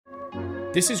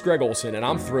This is Greg Olson, and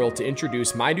I'm thrilled to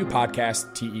introduce my new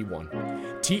podcast,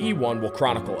 TE1. TE1 will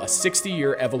chronicle a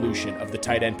 60-year evolution of the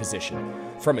tight end position,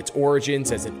 from its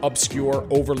origins as an obscure,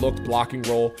 overlooked blocking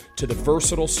role to the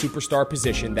versatile superstar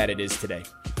position that it is today.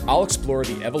 I'll explore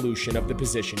the evolution of the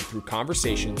position through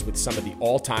conversations with some of the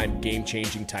all-time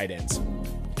game-changing tight ends.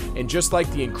 And just like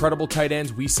the incredible tight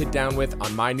ends we sit down with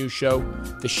on my new show,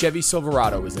 the Chevy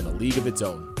Silverado is in a league of its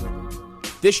own.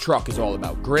 This truck is all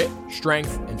about grit,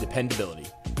 strength, and dependability,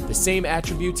 the same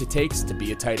attributes it takes to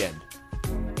be a tight end.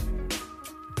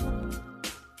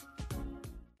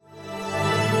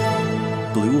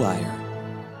 Blue Wire.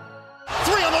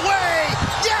 Three on the way!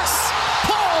 Yes!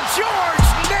 Paul George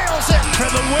nails it for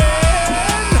the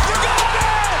win! You got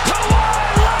it!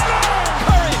 Kawhi Leonard!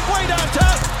 Curry way down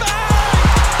top. Bang!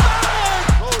 Bang!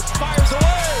 Rose fires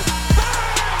away.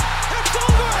 Bang! It's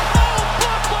over! Oh,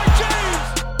 blocked by James!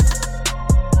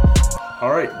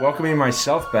 All right, welcoming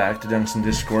myself back to Dungeons &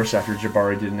 Discourse after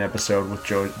Jabari did an episode with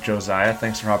Josiah.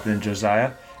 Thanks for hopping in,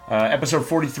 Josiah. Episode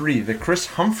 43, the Chris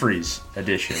Humphreys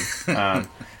edition.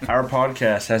 Our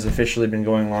podcast has officially been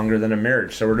going longer than a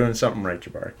marriage, so we're doing something right,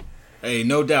 Jabari. Hey,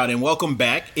 no doubt, and welcome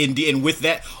back. And with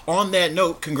that, on that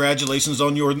note, congratulations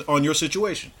on your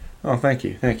situation. Oh, thank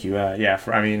you.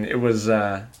 It was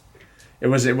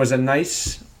a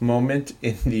nice moment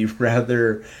in the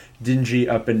rather dingy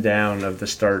up and down of the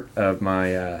start of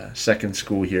my second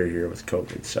school year here with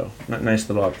COVID. So, nice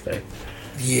little update.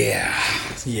 Yeah.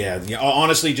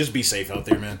 Honestly, just be safe out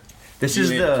there, man. This is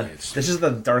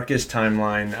the darkest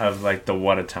timeline of like the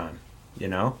what a time, you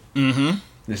know? Mm-hmm.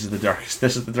 This is the darkest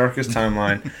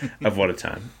timeline of what a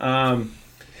time.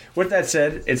 With that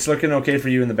said, it's looking okay for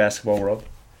you in the basketball world.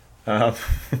 The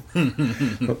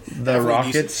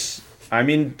Rockets. I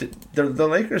mean, the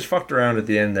Lakers fucked around at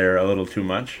the end there a little too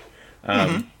much,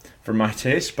 for my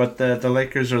taste. But the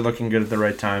Lakers are looking good at the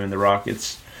right time, and the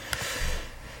Rockets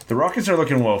are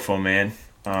looking woeful, man.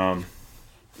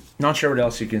 Not sure what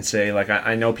else you can say. Like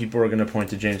I know people are going to point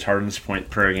to James Harden's point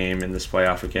per game in this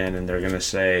playoff again, and they're going to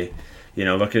say, you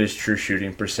know, look at his true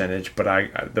shooting percentage.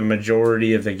 But the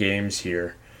majority of the games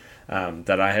here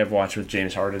that I have watched with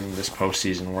James Harden in this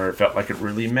postseason, where it felt like it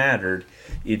really mattered,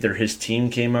 either his team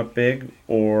came up big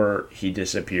or he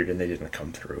disappeared and they didn't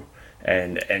come through.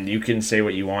 And you can say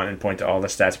what you want and point to all the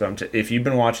stats, but if you've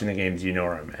been watching the games, you know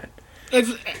where I'm at.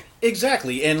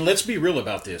 Exactly, and let's be real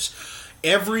about this.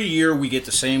 Every year we get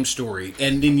the same story,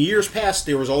 and in years past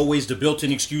there was always the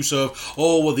built-in excuse of,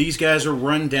 oh, well, these guys are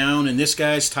run down, and this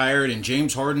guy's tired, and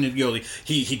James Harden,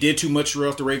 he did too much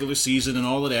throughout the regular season and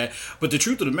all of that. But the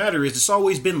truth of the matter is, it's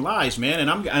always been lies, man, and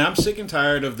I'm sick and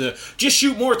tired of the just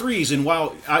shoot more threes. And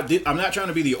while I'm not trying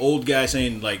to be the old guy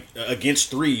saying like against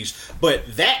threes,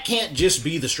 but that can't just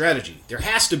be the strategy. There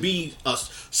has to be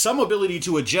some ability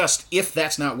to adjust if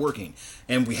that's not working,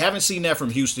 and we haven't seen that from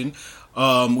Houston.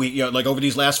 Like over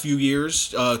these last few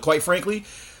years, quite frankly,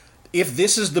 if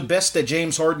this is the best that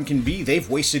James Harden can be, they've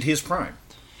wasted his prime.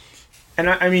 And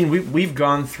I mean, we've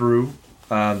gone through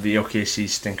the OKC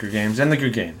stinker games and the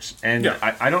good games, and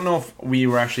yeah. I don't know if we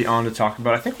were actually on to talk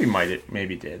about. I think we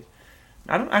maybe did.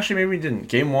 Maybe we didn't.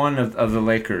 Game one of the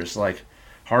Lakers, like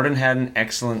Harden had an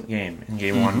excellent game in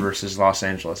Game 1 versus Los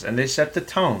Angeles, and they set the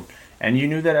tone. And you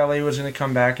knew that LA was going to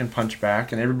come back and punch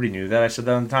back, and everybody knew that. I said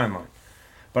that on the timeline.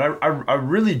 But I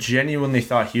really genuinely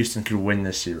thought Houston could win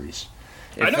this series.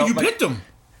 I know you picked them.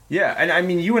 Yeah, and I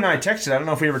mean, you and I texted. I don't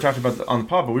know if we ever talked about on the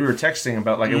pod, but we were texting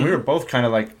about and we were both kind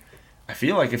of like, I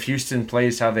feel like if Houston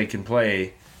plays how they can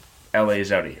play, LA is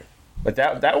out of here. But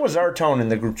that was our tone in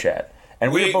the group chat,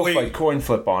 and we were both like coin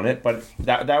flip on it. But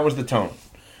that was the tone.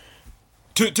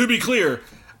 To be clear,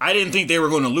 I didn't think they were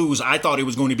going to lose. I thought it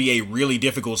was going to be a really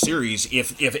difficult series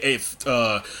if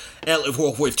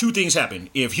two things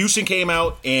happened. If Houston came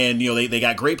out and they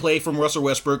got great play from Russell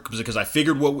Westbrook, because I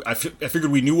figured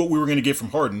we knew what we were going to get from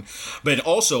Harden, but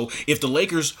also if the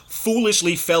Lakers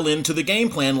foolishly fell into the game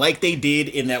plan like they did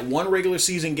in that one regular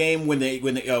season game when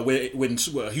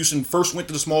Houston first went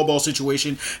to the small ball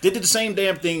situation, they did the same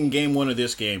damn thing in Game 1 of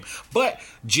this game. But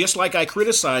just like I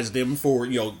criticized them for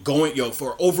going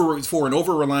for an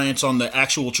over reliance on the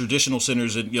actual traditional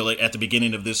centers at the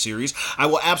beginning of this series, I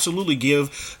will absolutely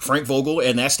give Frank Vogel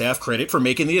and that staff credit for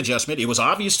making the adjustment. It was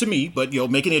obvious to me, but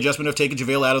making the adjustment of taking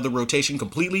JaVale out of the rotation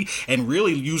completely and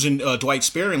really using Dwight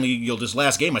sparingly. This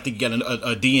last game, I think he got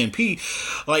a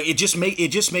DNP. Like it just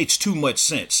makes too much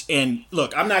sense. And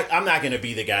look, I'm not going to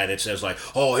be the guy that says like,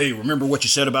 oh hey, remember what you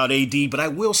said about AD. But I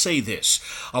will say this: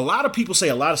 a lot of people say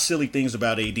a lot of silly things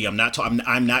about AD. I'm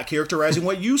not characterizing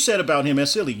what you said about him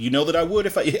as silly. You know that I would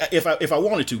if I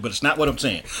wanted to, but it's not what I'm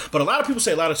saying. But a lot of people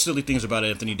say a lot of silly things about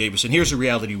Anthony Davis, and here's the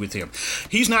reality with him.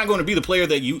 He's not going to be the player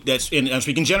and I'm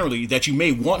speaking generally, that you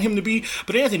may want him to be,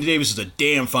 but Anthony Davis is a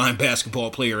damn fine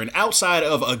basketball player, and outside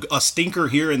of a stinker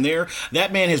here and there,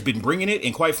 that man has been bringing it,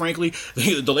 and quite frankly,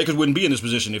 the Lakers wouldn't be in this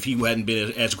position if he hadn't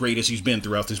been as great as he's been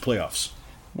throughout these playoffs.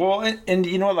 Well, and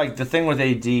you know what, like, the thing with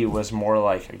AD was more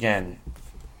like, again,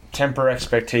 temper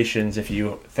expectations if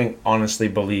you honestly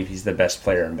believe he's the best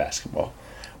player in basketball,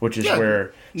 which is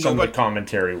where some of the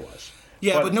commentary was.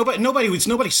 Yeah, but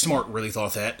nobody smart really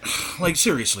thought that. Like,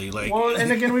 seriously, like. Well,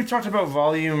 and again, we've talked about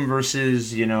volume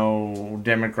versus,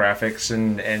 demographics,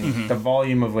 and the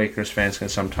volume of Lakers fans can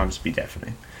sometimes be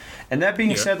deafening. And that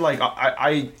being said, like,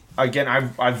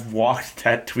 I've walked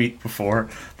that tweet before,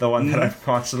 the one that I've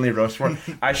constantly roast for.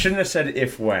 I shouldn't have said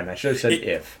if when. I should have said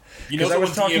if. I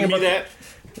was talking about that.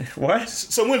 What?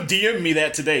 Someone DM'd me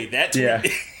that today. That tweet. Yeah.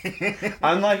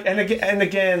 I'm like, and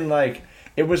again, like,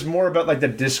 it was more about like the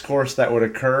discourse that would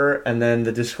occur, and then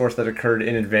the discourse that occurred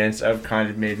in advance of kind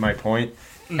of made my point.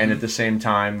 And at the same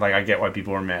time, like, I get why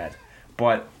people are mad,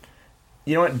 but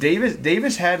you know what?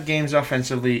 Davis had games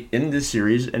offensively in this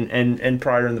series and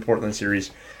prior in the Portland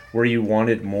series where you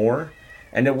wanted more,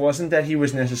 and it wasn't that he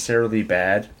was necessarily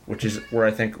bad, which is where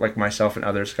I think like myself and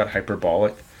others got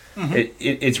hyperbolic.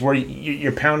 It's where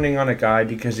you're pounding on a guy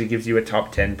because he gives you a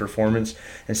top 10 performance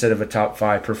instead of a top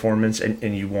 5 performance,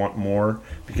 and you want more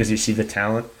because you see the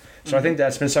talent. So I think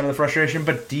that's been some of the frustration.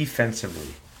 But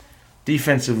defensively,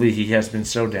 he has been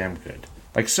so damn good.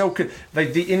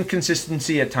 Like the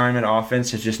inconsistency at time in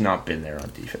offense has just not been there on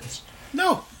defense.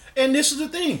 No. And this is the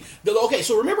thing. Okay,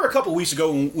 so remember a couple weeks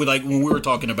ago when we were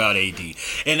talking about AD,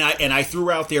 and I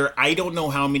threw out there, I don't know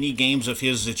how many games of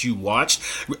his that you watched.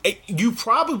 You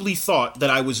probably thought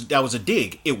that was a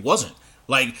dig. It wasn't.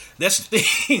 Like, that's the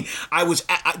thing.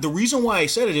 The reason why I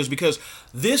said it is because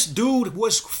this dude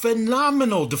was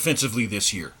phenomenal defensively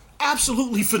this year.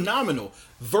 Absolutely phenomenal.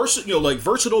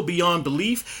 Versatile beyond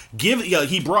belief.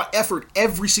 He brought effort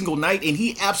every single night, and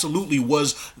he absolutely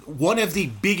was one of the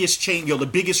biggest the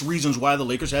biggest reasons why the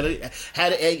Lakers have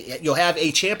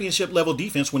a championship level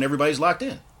defense when everybody's locked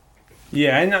in.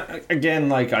 Yeah, and again,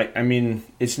 like I mean,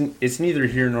 it's neither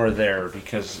here nor there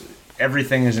because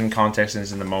everything is in context and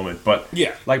is in the moment. But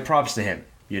yeah, like, props to him.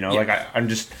 Like I'm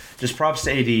just props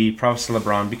to AD, props to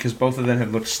LeBron, because both of them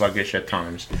have looked sluggish at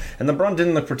times. And LeBron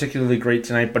didn't look particularly great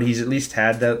tonight, but he's at least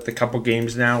had the couple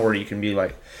games now where you can be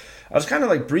like, I was kind of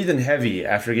like breathing heavy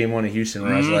after game 1 of Houston,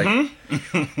 where I was like,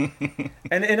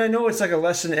 and I know it's like a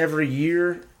lesson every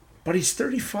year, but he's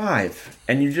 35,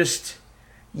 and you just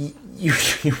you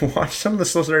watch some of the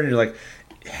slow start and you're like,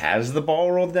 has the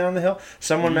ball rolled down the hill?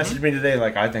 Someone messaged me today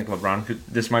like, I think LeBron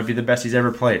this might be the best he's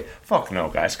ever played. Fuck no,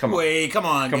 guys. Come on. Wait, come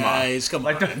on, guys. Come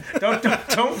on. Like, don't.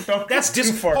 That's hold on. That's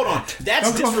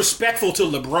disrespectful to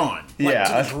LeBron.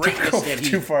 Yeah, don't go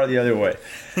too far the other way.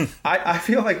 I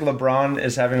feel like LeBron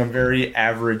is having a very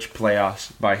average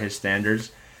playoffs by his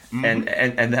standards, and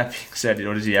that being said,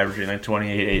 what is he averaging? Like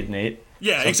 28, 8, and 8.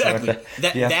 Yeah, exactly.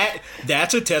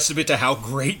 That's a testament to how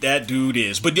great that dude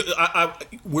is. But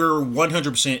we're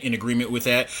 100% in agreement with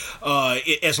that.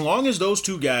 As long as those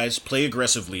two guys play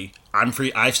aggressively,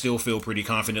 I still feel pretty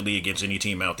confidently against any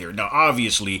team out there. Now,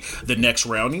 obviously, the next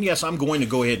round, and yes, I'm going to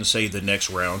go ahead and say the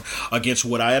next round against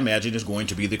what I imagine is going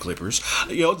to be the Clippers.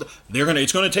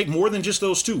 It's going to take more than just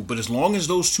those two. But as long as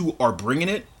those two are bringing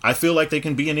it, I feel like they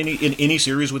can be in any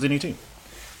series with any team.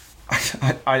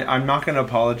 I'm not going to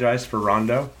apologize for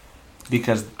Rondo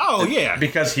because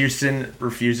Houston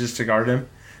refuses to guard him.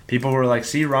 People were like,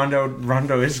 "See,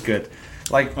 Rondo is good."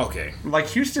 Like, okay, like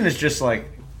Houston is just like,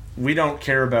 we don't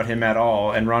care about him at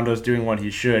all, and Rondo's doing what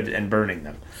he should and burning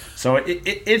them. So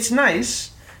it's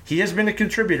nice. He has been a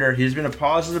contributor. He's been a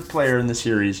positive player in the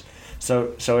series.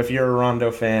 So if you're a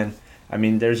Rondo fan, I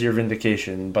mean, there's your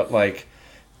vindication. But like,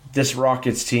 this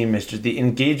Rockets team is just, the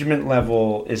engagement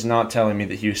level is not telling me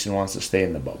that Houston wants to stay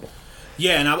in the bubble.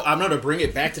 Yeah, and I'm going to bring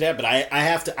it back to that, but I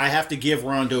have to give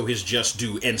Rondo his just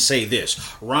due and say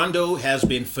this. Rondo has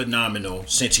been phenomenal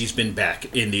since he's been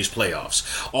back in these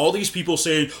playoffs. All these people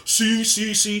saying,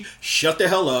 see, shut the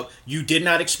hell up. You did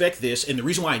not expect this. And the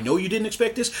reason why I know you didn't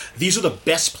expect this, these are the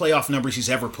best playoff numbers he's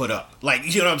ever put up. Like,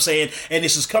 you know what I'm saying? And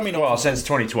this is coming up. Well, since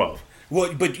 2012.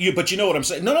 Well, but you know what I'm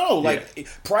saying. No. Like,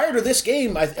 prior to this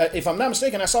game, if I'm not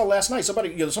mistaken, I saw last night somebody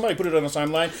put it on the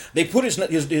timeline. They put his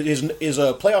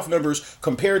playoff numbers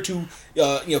compared to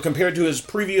his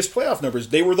previous playoff numbers.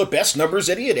 They were the best numbers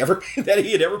that he had ever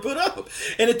put up.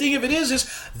 And the thing of it is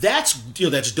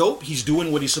that's dope. He's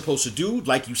doing what he's supposed to do.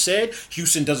 Like you said,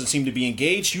 Houston doesn't seem to be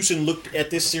engaged. Houston looked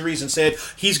at this series and said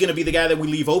he's going to be the guy that we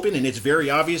leave open, and it's very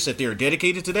obvious that they're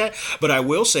dedicated to that. But I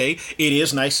will say it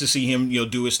is nice to see him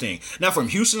do his thing. Now, from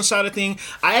Houston's side of thing,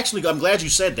 I'm glad you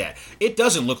said that. It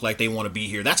doesn't look like they want to be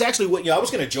here. That's actually what I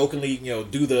was going to jokingly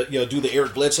do the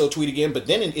Eric Bledsoe tweet again, but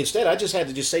then instead I just had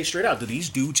to just say straight out, do these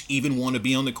dudes even want to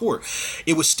be on the court?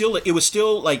 It was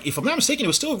still like, if I'm not mistaken, it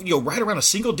was still right around a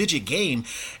single digit game,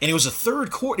 and it was a third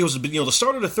quarter. It was the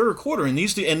start of the third quarter, and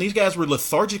these guys were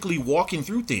lethargically walking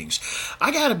through things.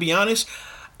 I gotta be honest.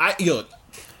 I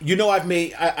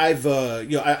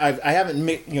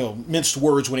haven't minced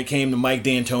words when it came to Mike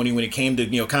D'Antoni, when it came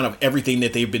to kind of everything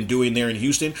that they've been doing there in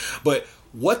Houston. But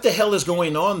what the hell is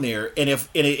going on there?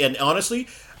 And honestly,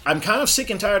 I'm kind of sick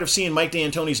and tired of seeing Mike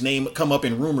D'Antoni's name come up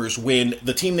in rumors when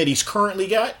the team that he's currently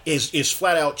got is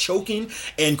flat out choking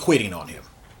and quitting on him.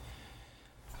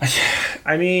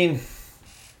 I mean,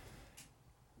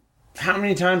 how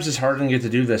many times does Harden get to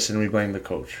do this and we blame the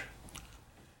coach?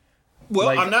 Well,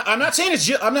 I'm not saying it's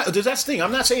just. That's the thing.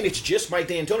 I'm not saying it's just Mike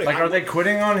D'Antoni. Are they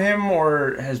quitting on him,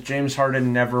 or has James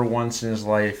Harden never once in his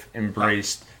life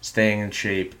embraced staying in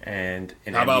shape and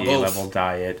an NBA level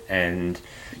diet? And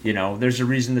there's a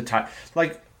reason to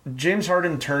James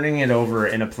Harden turning it over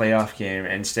in a playoff game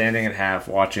and standing at half,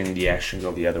 watching the action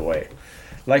go the other way.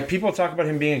 Like, people talk about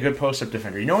him being a good post-up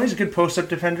defender. You know he's a good post-up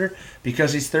defender?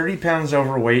 Because he's 30 pounds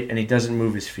overweight and he doesn't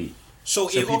move his feet. So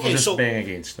people just bang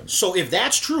against him. So if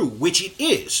that's true, which it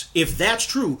is, if that's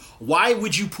true, why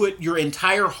would you put your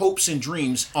entire hopes and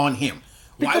dreams on him?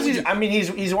 Because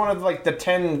he's one of the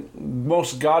 10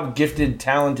 most God-gifted,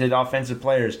 talented offensive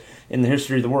players in the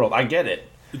history of the world. I get it.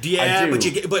 Yeah,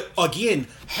 but again,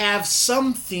 have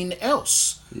something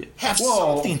else.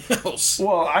 Something else.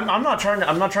 Well, I'm not trying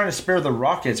to spare the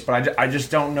Rockets, but I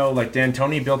just don't know. Like,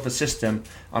 D'Antoni built the system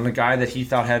on a guy that he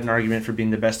thought had an argument for being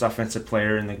the best offensive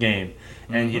player in the game,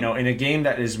 and in a game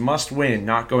that is must win,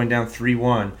 not going down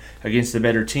 3-1 against the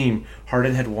better team,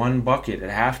 Harden had one bucket at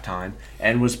halftime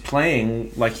and was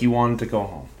playing like he wanted to go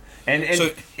home. And so,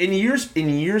 in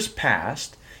years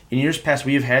past,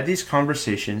 we have had these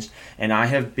conversations, and I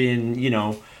have been,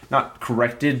 not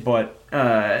corrected, but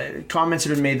comments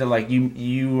have been made that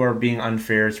you are being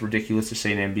unfair. It's ridiculous to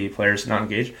say an NBA player is not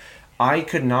engaged. I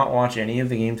could not watch any of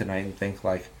the game tonight and think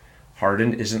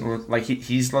Harden isn't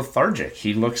he's lethargic.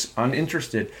 He looks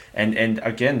uninterested, and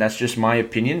again, that's just my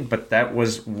opinion. But that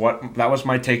was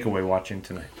my takeaway watching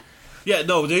tonight. Yeah,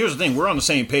 no, here's the thing. We're on the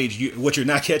same page. What you're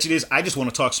not catching is I just want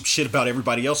to talk some shit about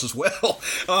everybody else as well.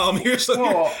 Here's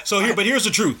the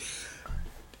truth.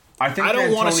 I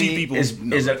don't want to see people.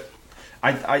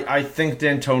 I think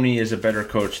D'Antoni is a better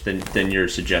coach than you're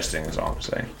suggesting, is all I'm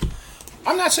saying.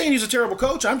 I'm not saying he's a terrible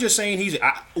coach. I'm just saying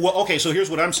so here's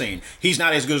what I'm saying. He's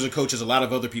not as good as a coach as a lot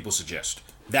of other people suggest.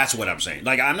 That's what I'm saying.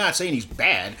 I'm not saying he's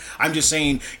bad. I'm just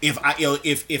saying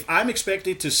if I'm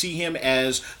expected to see him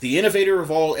as the innovator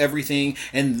of everything,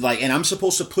 and I'm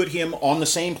supposed to put him on the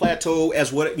same plateau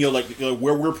as where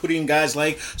we're putting guys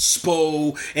like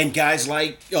Spo and guys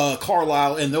like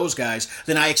Carlisle and those guys,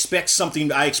 then I expect something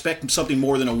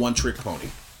more than a one-trick pony.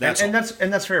 That's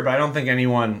fair, but I don't think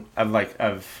anyone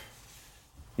of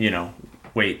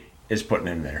weight is putting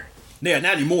him there. Yeah,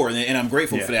 not anymore, and I'm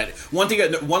grateful for that.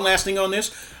 One last thing on this.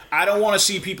 I don't want to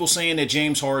see people saying that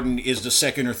James Harden is the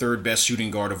second or third best shooting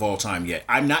guard of all time yet.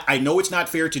 I know it's not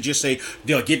fair to just say,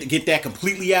 get that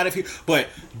completely out of here, but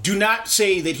do not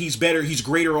say that he's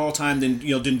greater all time than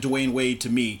Dwayne Wade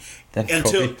to me.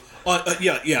 Until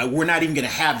we're not even going to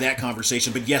have that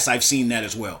conversation. But yes, I've seen that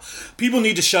as well. People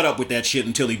need to shut up with that shit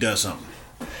until he does something.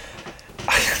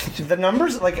 The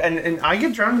numbers, and I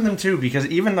get drawn to them too, because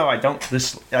even though I don't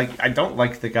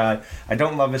like the guy, I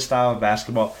don't love his style of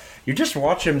basketball. You just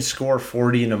watch him score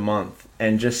 40 in a month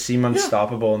and just seem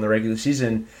unstoppable in the regular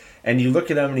season, and you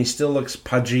look at him and he still looks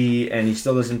pudgy and he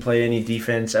still doesn't play any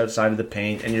defense outside of the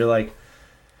paint, and you're like,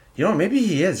 maybe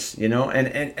he is, and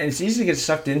it's easy to get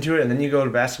sucked into it, and then you go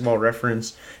to Basketball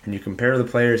Reference and you compare the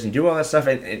players and you do all that stuff,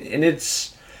 and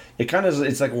it's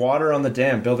like water on the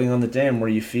dam, building on the dam, where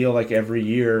you feel like every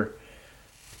year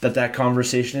that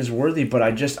conversation is worthy. But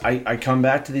I come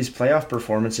back to these playoff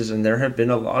performances, and there have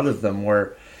been a lot of them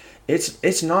where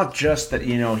it's not just that,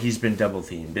 he's been double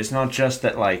teamed. It's not just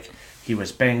that he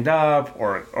was banged up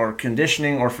or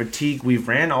conditioning or fatigue. We've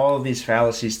ran all of these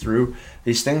fallacies through.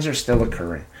 These things are still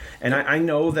occurring. And I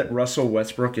know that Russell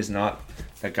Westbrook is not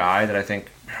the guy that I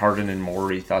think Harden and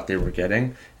Morey thought they were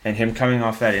getting. And him coming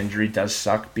off that injury does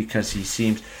suck, because he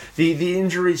seems the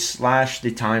injury /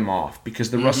 the time off, because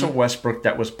the Russell Westbrook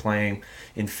that was playing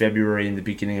in February and the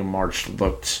beginning of March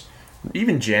looked,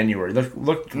 even January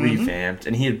looked revamped,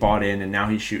 and he had bought in, and now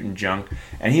he's shooting junk,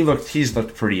 and he's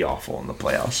looked pretty awful in the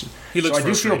playoffs. He looks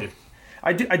frustrated.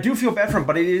 I do feel bad for him,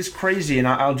 but it is crazy, and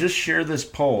I'll just share this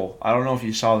poll. I don't know if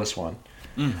you saw this one.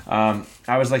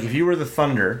 I was like, if you were the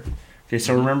Thunder, okay,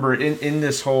 so remember in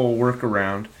this whole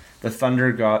workaround, the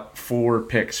Thunder got 4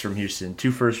 picks from Houston,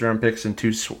 2 first-round picks and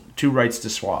two rights to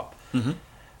swap.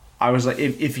 I was like,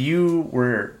 if you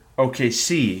were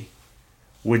OKC,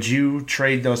 would you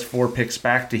trade those 4 picks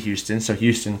back to Houston so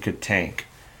Houston could tank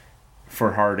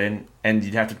for Harden, and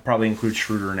you'd have to probably include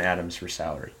Schroeder and Adams for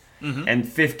salary? And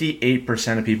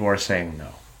 58% of people are saying no.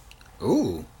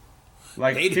 Ooh.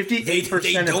 Like 58%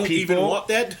 they don't of people even want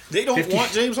that. They don't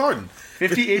want James Harden.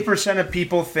 58% of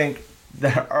people think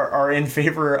that are in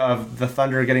favor of the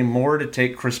Thunder getting more to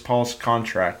take Chris Paul's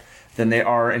contract than they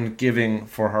are in giving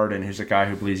for Harden, who's a guy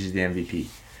who believes he's the MVP.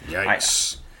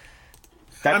 Yikes.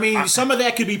 Some of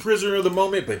that could be prisoner of the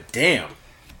moment, but damn.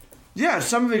 Yeah,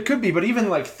 some of it could be, but even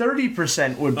like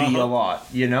 30% would be a lot,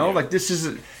 you know? Yeah. Like, this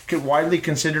is widely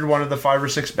considered one of the 5 or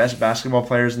 6 best basketball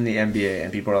players in the NBA,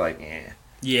 and people are like, eh.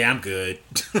 Yeah, I'm good.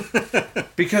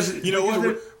 Because you know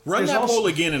what? Run that poll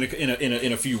again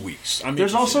in a few weeks.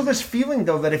 There's also this feeling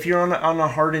though that if you're on a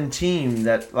Harden team,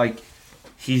 that like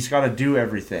he's got to do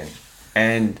everything,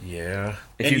 and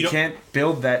if you can't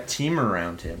build that team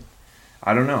around him,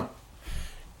 I don't know.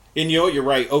 And you're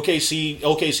right.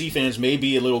 OKC fans may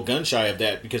be a little gun shy of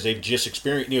that because they've just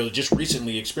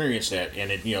recently experienced that,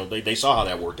 and they saw how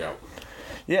that worked out.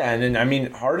 Yeah, and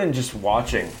then Harden just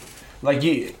watching. Like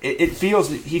he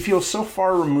feels so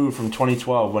far removed from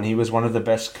 2012 when he was one of the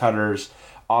best cutters,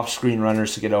 off-screen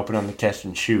runners to get open on the catch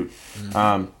and shoot.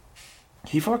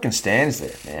 He fucking stands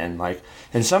there, man. Like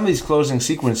in some of these closing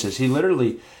sequences, he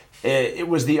literally it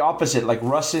was the opposite. Like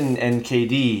Russ and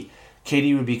KD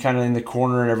would be kind of in the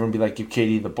corner and everyone would be like, give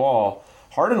KD the ball.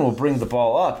 Harden will bring the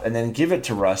ball up and then give it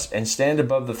to Russ and stand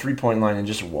above the 3-point line and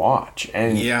just watch.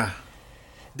 And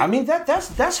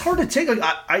that's hard to take.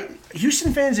 Like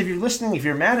Houston fans, if you're listening, if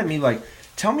you're mad at me, like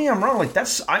tell me I'm wrong. Like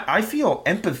I feel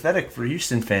empathetic for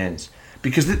Houston fans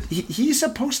because he's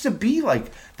supposed to be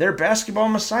like their basketball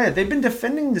messiah. They've been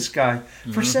defending this guy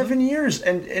for 7 years,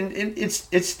 and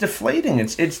it's deflating.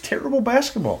 It's terrible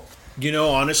basketball.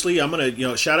 Honestly, I'm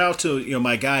gonna shout out to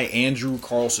my guy Andrew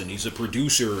Carlson. He's a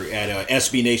producer at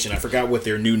SB Nation. I forgot what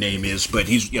their new name is, but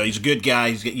he's a good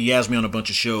guy. He has me on a bunch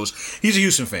of shows. He's a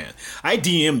Houston fan. I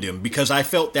DM'd him because I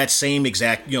felt that same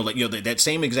exact that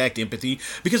same exact empathy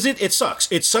because it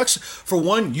sucks. It sucks for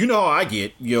one. You know how I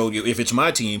get if it's my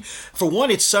team. For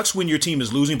one, it sucks when your team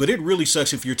is losing, but it really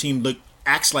sucks if your team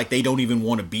acts like they don't even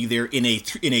want to be there in a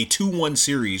 2-1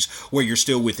 series where you're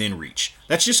still within reach.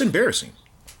 That's just embarrassing.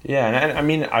 Yeah,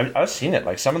 and I've seen it.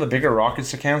 Like some of the bigger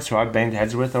Rockets accounts who I've banged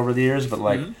heads with over the years, but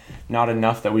like not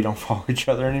enough that we don't follow each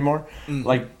other anymore.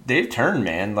 Like they've turned,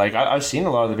 man. Like I've seen a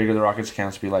lot of the bigger the Rockets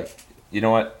accounts be like, you know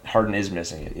what, Harden is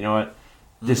missing it. You know what,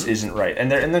 this isn't right,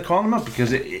 and they're calling him up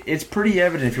because it's pretty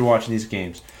evident if you're watching these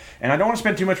games. And I don't want to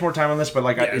spend too much more time on this, but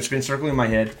it's been circling in my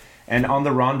head. And on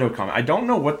the Rondo comment, I don't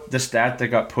know what the stat that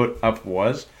got put up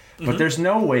was, but there's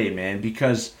no way, man,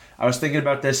 because I was thinking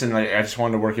about this, and I just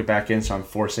wanted to work it back in, so I'm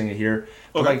forcing it here.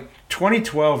 But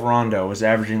 2012 Rondo was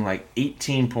averaging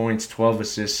 18 points, 12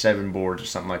 assists, 7 boards, or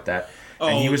something like that.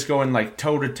 And he was going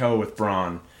toe-to-toe with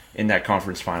Braun in that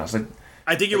conference finals.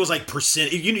 I think it was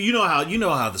percent. You know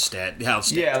how the stat. Yeah,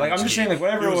 I'm just saying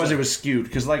whatever it was skewed.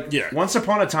 Because once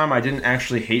upon a time, I didn't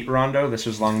actually hate Rondo. This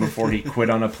was long before he quit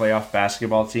on a playoff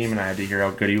basketball team, and I had to hear how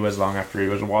good he was long after he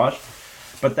was washed.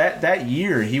 But that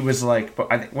year, he was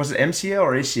was it MCL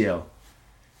or ACL?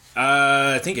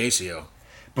 I think ACL.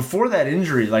 Before that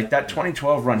injury, that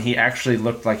 2012 run, he actually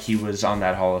looked like he was on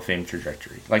that Hall of Fame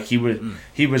trajectory.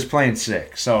 He was playing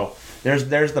sick. So there's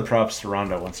the props to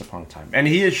Rondo once upon a time. And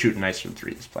he is shooting nice from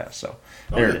 3 this playoff, so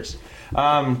there it is.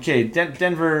 Okay,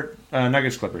 Denver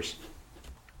Nuggets Clippers.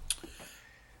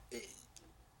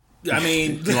 I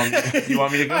mean, you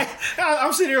want me to go?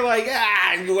 I'm sitting here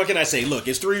what can I say? Look,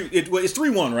 it's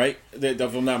 3-1, right?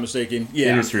 If I'm not mistaken.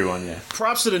 Yeah, it is 3-1. Yeah.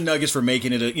 Props to the Nuggets for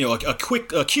making it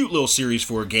a cute little series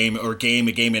for a game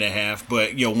and a half.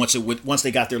 But once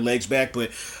they got their legs back,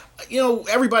 but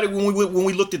everybody when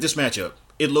we looked at this matchup,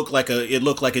 it looked like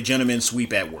a gentleman's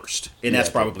sweep at worst, and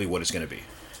that's probably what it's going to be.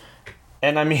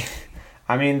 And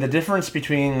I mean, the difference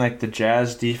between the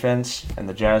Jazz defense and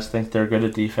the Jazz think they're good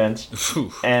at defense,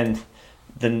 and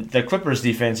the Clippers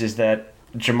defense is that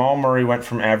Jamal Murray went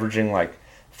from averaging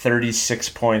 36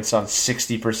 points on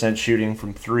 60% shooting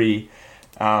from 3,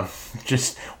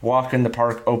 just walk in the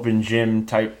park, open gym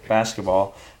type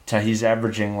basketball, to he's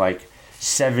averaging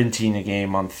 17 a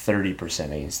game on 30%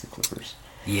 against the Clippers.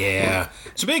 Yeah,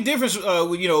 it's a big difference. I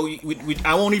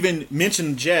won't even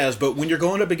mention Jazz, but when you're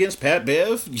going up against Pat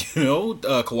Bev,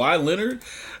 Kawhi Leonard,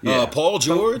 Paul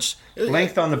George,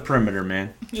 length on the perimeter,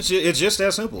 man. It's just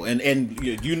that simple, and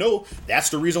that's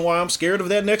the reason why I'm scared of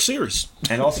that next series.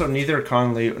 And also, neither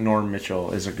Conley nor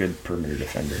Mitchell is a good perimeter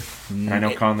defender. And I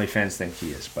know Conley fans think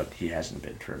he is, but he hasn't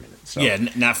been for a minute. So. Yeah,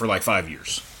 not for like 5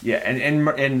 years. Yeah,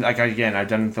 and like again, I've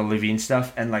done the Levine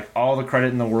stuff, and like all the credit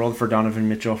in the world for Donovan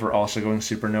Mitchell for also going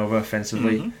supernova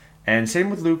offensively. Mm-hmm. And same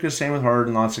with Lucas, same with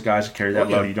Harden, lots of guys that carry that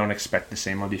load. You don't expect the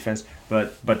same on defense,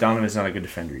 but Donovan's not a good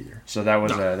defender either. So that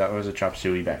was a chop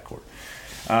suey backcourt.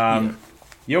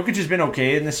 Jokic has been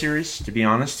okay in the series, to be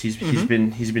honest. He's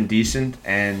been decent,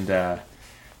 and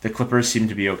the Clippers seem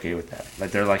to be okay with that. Like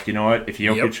they're like, you know what? If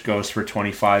Jokic goes for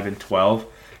 25 and 12,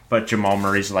 but Jamal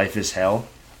Murray's life is hell,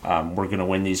 we're gonna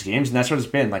win these games, and that's what it's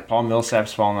been. Like Paul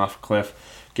Millsap's fallen off a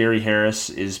cliff. Gary Harris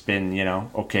has been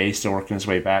okay, still working his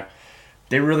way back.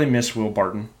 They really miss Will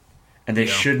Barton, and they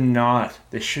should not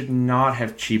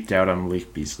have cheaped out on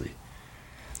Malik Beasley.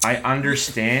 I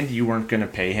understand you weren't going to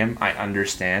pay him. I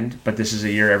understand, but this is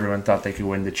a year everyone thought they could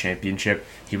win the championship.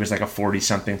 He was like a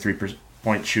 40-something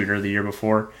three-point shooter the year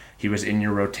before. He was in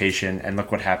your rotation, and look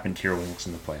what happened to your wings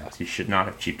in the playoffs. You should not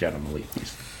have cheaped out on Malik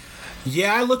Beasley.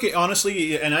 Yeah, I look at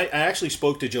honestly, and I actually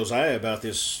spoke to Josiah about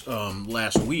this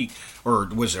last week, or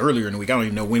was it earlier in the week? I don't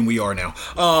even know when we are now.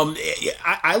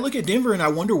 I look at Denver and I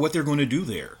wonder what they're going to do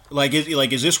there.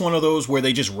 Is this one of those where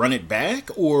they just run it back,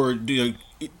 or do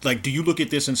you look at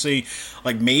this and say,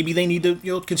 like maybe they need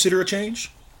to consider a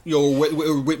change?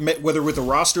 Whether with the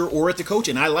roster or at the coach.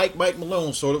 And I like Mike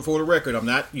Malone, so for the record, I'm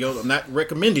not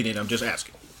recommending it. I'm just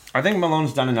asking. I think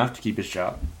Malone's done enough to keep his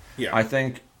job. Yeah, I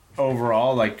think.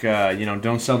 Overall,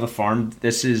 don't sell the farm.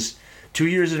 This is 2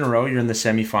 years in a row. You're in the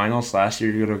semifinals. Last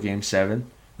year, you go to Game 7.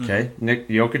 Okay,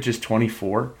 mm-hmm. Jokic is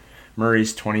 24,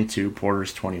 Murray's 22,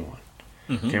 Porter's 21.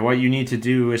 Mm-hmm. Okay, what you need to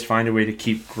do is find a way to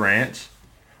keep Grant,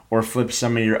 or flip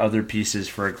some of your other pieces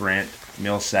for a Grant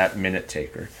Millsap minute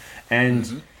taker.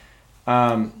 And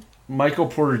Michael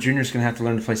Porter Jr. is going to have to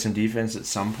learn to play some defense at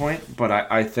some point. But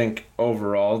I think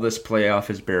overall, this playoff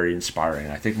is very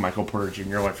inspiring. I think Michael Porter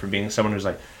Jr. went from being someone who's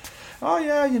like, oh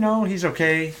yeah, he's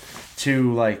okay,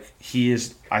 to like he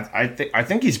is. I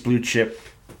think he's blue chip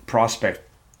prospect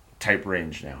type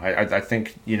range now. I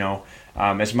think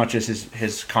as much as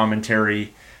his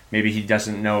commentary, maybe he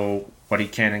doesn't know what he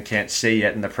can and can't say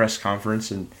yet in the press conference,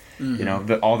 and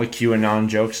all the QAnon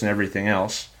jokes and everything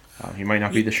else. He might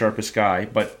not be the sharpest guy,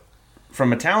 but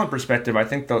from a talent perspective, I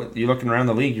think you're looking around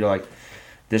the league, you're like,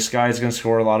 this guy is going to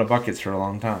score a lot of buckets for a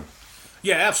long time.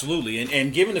 Yeah, absolutely,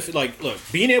 and given look,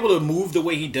 being able to move the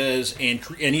way he does and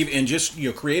just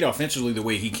create offensively the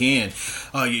way he can,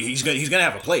 he's gonna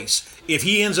have a place. If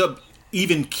he ends up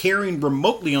even carrying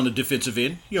remotely on the defensive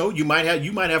end, you might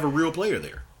have a real player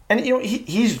there. And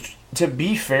he's, to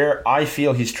be fair, I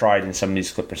feel he's tried in some of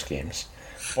these Clippers games.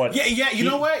 But you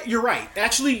know what? You're right.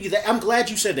 Actually, I'm glad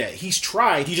you said that. He's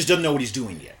tried. He just doesn't know what he's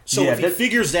doing yet. So if he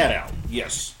figures that out,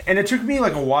 yes. And it took me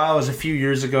like a while, a few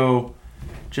years ago,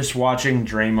 just watching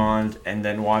Draymond and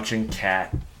then watching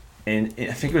Cat, and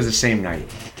I think it was the same night.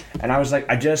 And I was like,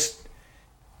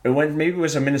 maybe it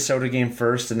was a Minnesota game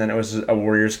first, and then it was a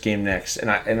Warriors game next.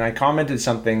 And I commented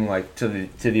something like to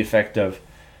the effect of,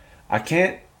 I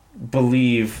can't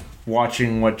believe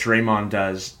watching what Draymond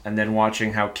does and then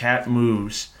watching how Cat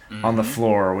moves on the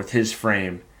floor with his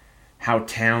frame, how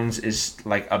Towns is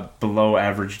like a below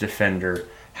average defender.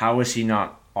 How is he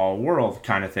not all world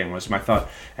kind of thing was my thought.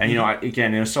 And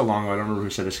again, it was so long ago, I don't remember who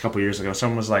said this, a couple years ago.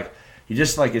 Someone was like,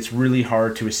 it's really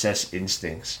hard to assess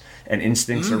instincts, and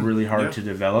instincts are really hard to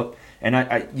develop. And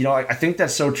I think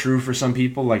that's so true for some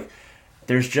people. Like,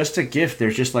 there's just a gift.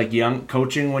 There's just like young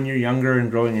coaching when you're younger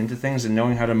and growing into things and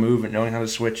knowing how to move and knowing how to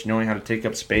switch, knowing how to take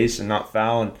up space and not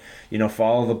foul, and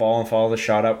follow the ball and follow the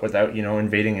shot up without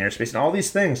invading airspace, and all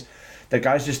these things that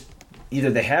guys just either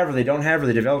they have or they don't have, or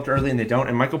they developed early and they don't.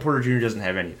 And Michael Porter Jr. doesn't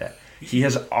have any of that. He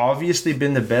has obviously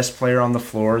been the best player on the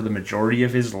floor the majority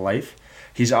of his life.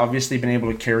 He's obviously been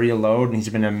able to carry a load, and he's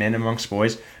been a man amongst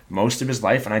boys most of his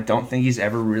life. And I don't think he's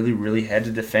ever really, really had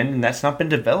to defend, and that's not been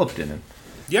developed in him.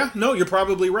 Yeah, no, you're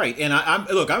probably right, and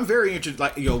I'm very interested.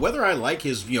 Like, whether I like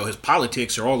his, his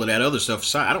politics or all of that other stuff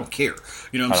aside, I don't care.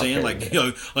 You know what I'm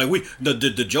saying?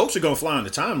 The jokes are gonna fly on the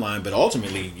timeline, but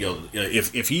ultimately,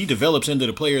 if he develops into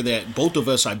the player that both of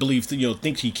us, I believe,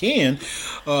 thinks he can,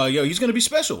 he's gonna be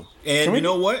special. And you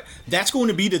know what? That's going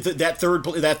to be that third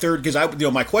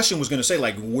because my question was gonna say,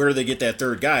 like, where do they get that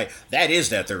third guy? That is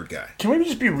that third guy. Can we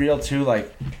just be real too?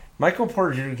 Like, Michael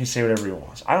Porter Jr. can say whatever he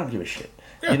wants. I don't give a shit.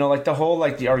 Yeah. The whole,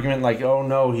 the argument, oh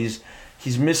no, he's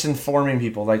he's misinforming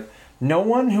people. Like, no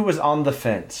one who was on the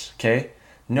fence, okay?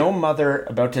 No mother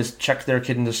about to check their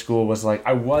kid into school was like,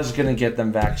 I was going to get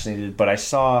them vaccinated, but I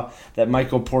saw that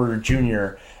Michael Porter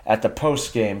Jr. at the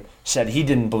post game said he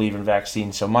didn't believe in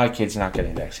vaccines, so my kid's not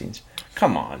getting vaccines.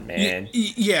 Come on, man.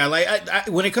 Yeah, like I,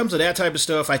 when it comes to that type of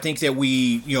stuff, I think that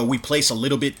we place a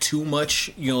little bit too much,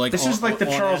 like this is like the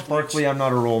Charles Barkley "I'm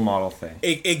not a role model" thing.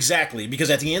 Exactly, because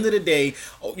at the end of the day,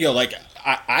 like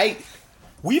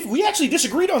we actually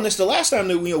disagreed on this the last time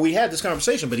that we had this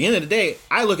conversation. But at the end of the day,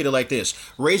 I look at it like this: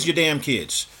 raise your damn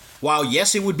kids. While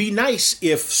yes, it would be nice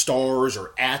if stars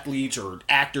or athletes or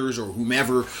actors or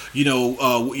whomever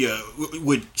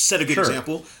would set a good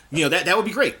example. That would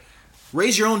be great.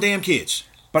 Raise your own damn kids.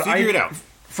 But figure it out.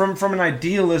 From an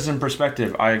idealism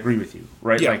perspective, I agree with you,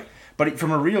 right? Yeah. But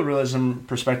from a realism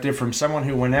perspective, from someone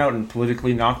who went out and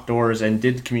politically knocked doors and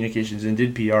did communications and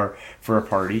did PR for a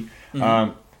party,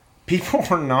 people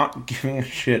are not giving a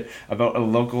shit about a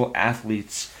local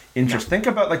athlete's interest. No. Think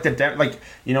about like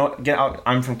again,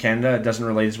 I'm from Canada. It doesn't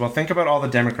relate as well. Think about all the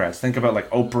Democrats. Think about like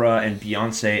Oprah and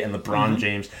Beyonce and LeBron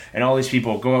James and all these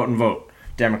people go out and vote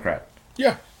Democrat.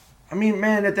 Yeah. I mean,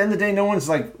 man, at the end of the day, no one's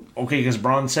like, okay, because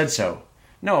Braun said so.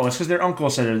 No, it's because their uncle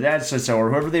said it, or dad said so, or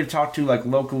whoever they've talked to, like,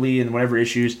 locally and whatever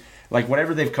issues, like,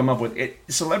 whatever they've come up with.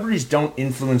 Celebrities don't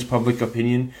influence public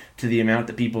opinion to the amount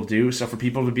that people do. So for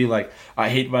people to be like, I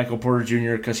hate Michael Porter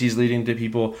Jr. because he's leading to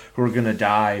people who are going to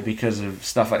die because of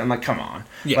stuff like... I'm like, come on.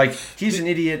 Yeah. Like, he's an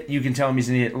idiot. You can tell him he's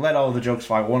an idiot. Let all the jokes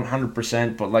fly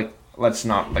 100%, but, like... Let's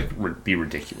not be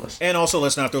ridiculous. And also,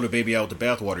 let's not throw the baby out with the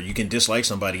bathwater. You can dislike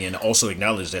somebody and also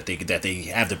acknowledge that they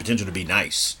have the potential to be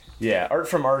nice. Yeah, art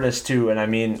from artists too. And I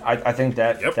mean, I think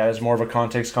that is more of a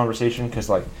context conversation because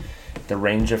like the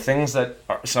range of things that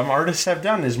some artists have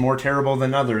done is more terrible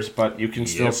than others. But you can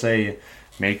still say,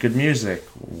 make good music,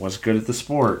 was good at the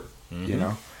sport,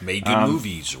 made good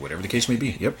movies or whatever the case may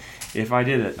be. Yep. If I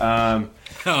did it.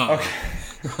 Okay.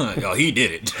 Oh, he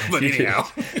did it. But anyhow,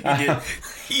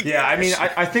 he did. Yeah, I mean,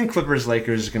 I think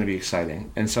Clippers-Lakers is going to be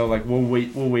exciting, and so like we'll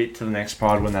wait till the next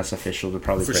pod when that's official to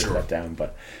probably break that down.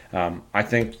 But I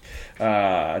think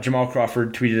Jamal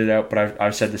Crawford tweeted it out, but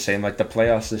I've said the same. Like the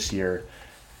playoffs this year,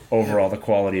 overall, the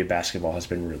quality of basketball has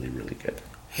been really, really good.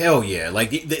 Hell yeah!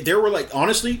 Like there were like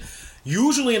honestly.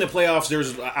 Usually in the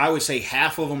playoffs, I would say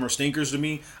half of them are stinkers to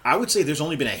me. I would say there's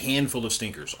only been a handful of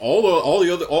stinkers.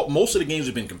 Most of the games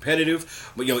have been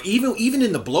competitive, but even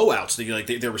in the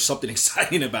blowouts, there was something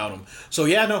exciting about them. So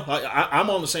yeah, no, I'm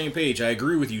on the same page. I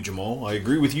agree with you, Jamal. I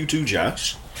agree with you too,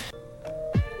 Josh.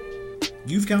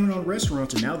 You've counted on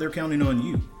restaurants, and now they're counting on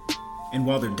you. And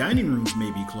while their dining rooms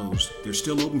may be closed, they're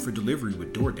still open for delivery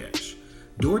with DoorDash.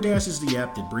 DoorDash is the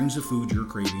app that brings the food you're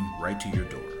craving right to your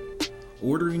door.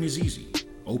 Ordering is easy.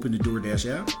 Open the DoorDash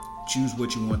app, choose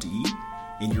what you want to eat,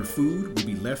 and your food will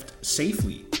be left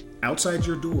safely outside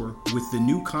your door with the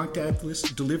new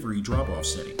contactless delivery drop-off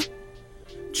setting.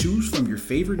 Choose from your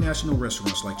favorite national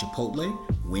restaurants like Chipotle,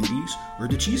 Wendy's, or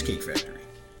the Cheesecake Factory.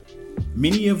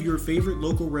 Many of your favorite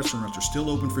local restaurants are still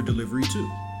open for delivery too.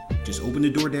 Just open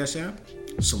the DoorDash app,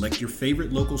 select your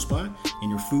favorite local spot, and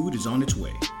your food is on its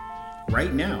way.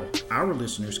 Right now, our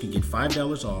listeners can get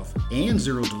 $5 off and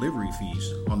zero delivery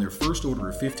fees on their first order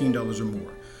of $15 or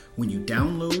more when you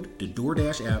download the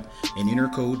DoorDash app and enter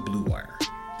code BLUEWIRE.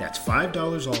 That's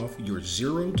 $5 off your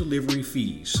zero delivery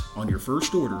fees on your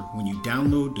first order when you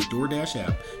download the DoorDash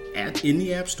app in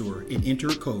the App Store and enter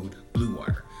code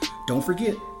BLUEWIRE. Don't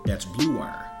forget, that's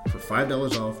BLUEWIRE for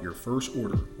 $5 off your first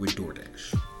order with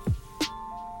DoorDash.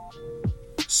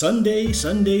 Sundays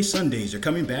are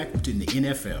coming back in the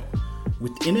NFL.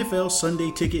 With NFL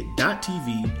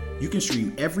SundayTicket.tv, you can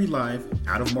stream every live,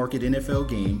 out-of-market NFL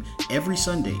game every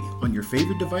Sunday on your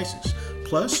favorite devices.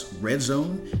 Plus, Red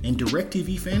Zone and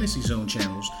DirecTV Fantasy Zone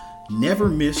channels never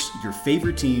miss your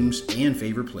favorite teams and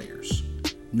favorite players.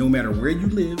 No matter where you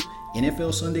live,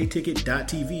 NFL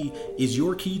SundayTicket.tv is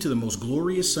your key to the most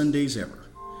glorious Sundays ever.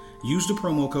 Use the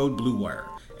promo code BLUEWIRE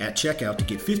at checkout to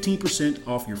get 15%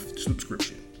 off your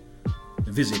subscription.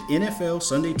 Visit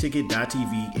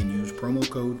NFLSundayTicket.tv and use promo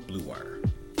code BLUEWIRE.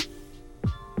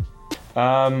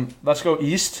 Let's go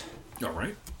east. All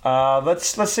right.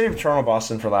 Let's save Toronto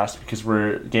Boston for last because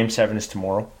Game 7 is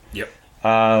tomorrow. Yep.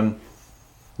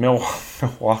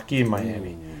 Milwaukee,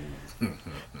 Miami.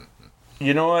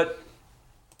 You know what?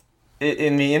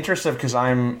 In the interest of, because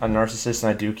I'm a narcissist and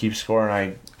I do keep score and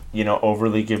I,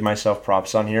 overly give myself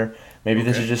props on here. Maybe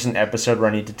this is just an episode where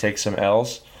I need to take some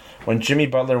L's. When Jimmy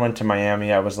Butler went to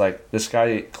Miami, I was like, this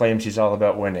guy claims he's all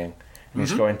about winning. And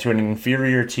he's going to an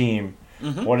inferior team.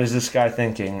 What is this guy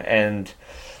thinking? And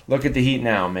look at the Heat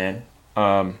now, man.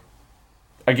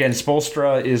 again,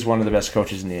 Spoelstra is one of the best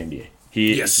coaches in the NBA.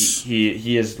 Yes.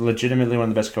 He is legitimately one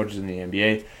of the best coaches in the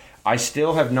NBA. I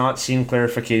still have not seen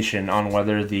clarification on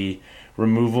whether the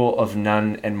removal of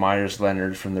Nunn and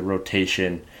Myers-Leonard from the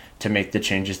rotation to make the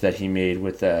changes that he made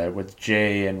with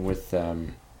Jay and with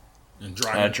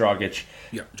Dragic.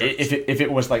 Yeah, if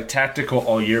it was like tactical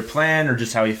all year plan or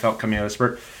just how he felt coming out of the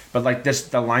spurt. But like the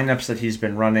lineups that he's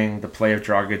been running, the play of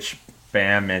Dragic,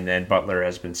 Bam, and Butler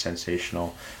has been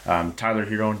sensational. Tyler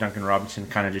Hero and Duncan Robinson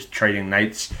kind of just trading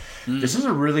nights. This is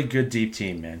a really good deep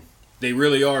team, man. They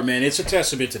really are, man. It's a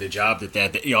testament to the job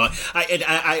that you know.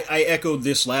 I echoed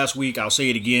this last week. I'll say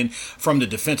it again. From the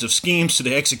defensive schemes to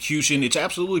the execution, it's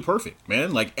absolutely perfect,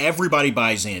 man. Like everybody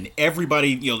buys in.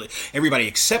 Everybody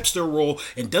accepts their role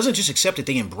and doesn't just accept it.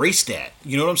 They embrace that.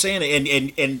 You know what I'm saying?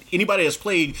 And anybody that's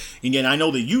played, again, I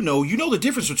know that you know the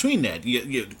difference between that.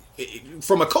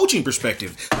 From a coaching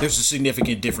perspective, there's a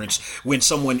significant difference when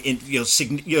someone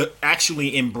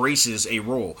actually embraces a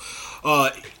role.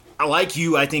 Like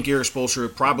you, I think Erik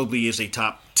Spoelstra probably is a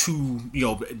top 2,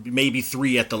 maybe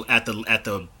 3 at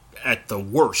the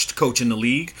worst coach in the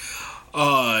league.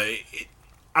 I'm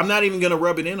not even gonna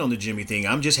rub it in on the Jimmy thing.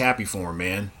 I'm just happy for him,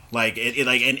 man.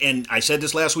 And I said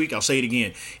this last week. I'll say it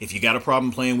again. If you got a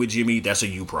problem playing with Jimmy, that's a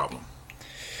you problem.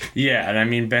 Yeah, and I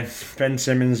mean Ben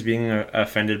Simmons being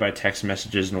offended by text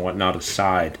messages and whatnot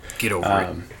aside, get over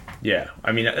it. Yeah,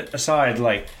 I mean aside,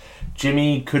 like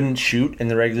Jimmy couldn't shoot in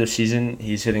the regular season.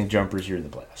 He's hitting jumpers here in the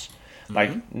playoffs.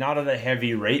 Like not at a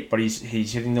heavy rate, but he's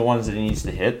hitting the ones that he needs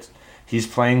to hit. He's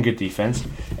playing good defense,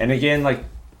 and again, like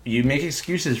you make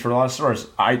excuses for a lot of stars.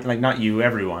 Not you,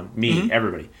 everyone, me,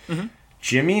 everybody.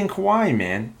 Jimmy and Kawhi,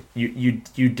 man,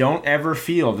 you don't ever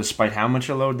feel, despite how much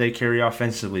a load they carry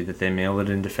offensively, that they mail it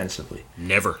in defensively.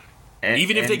 Never.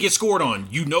 Even if they get scored on,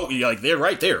 they're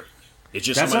right there. It's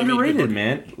just that's underrated,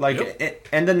 man.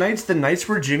 And the nights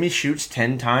where Jimmy shoots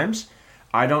 10 times,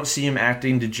 I don't see him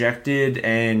acting dejected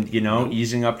and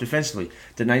easing up defensively.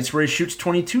 The nights where he shoots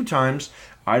 22 times,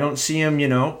 I don't see him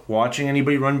watching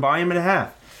anybody run by him at a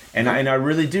half. And I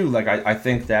really do. Like I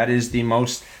think that is the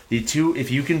two.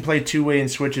 If you can play two-way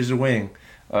and switch as a wing,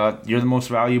 you're the most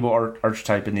valuable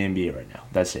archetype in the NBA right now.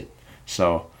 That's it.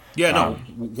 So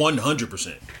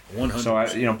 100%. 100%.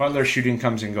 So Butler's shooting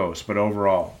comes and goes, but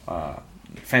overall,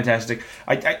 fantastic.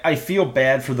 I feel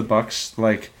bad for the Bucks.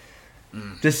 Like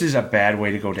this is a bad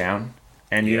way to go down.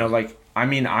 And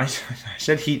I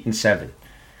said Heat in 7.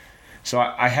 So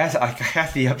I had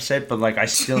the upset, but I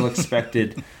still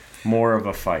expected more of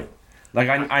a fight.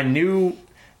 I knew,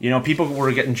 people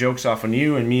were getting jokes off on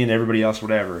you and me and everybody else,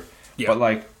 whatever. Yeah.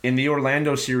 But in the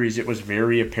Orlando series, it was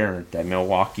very apparent that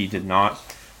Milwaukee did not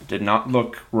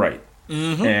look right,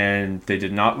 and they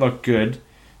did not look good,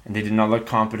 and they did not look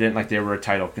competent like they were a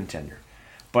title contender.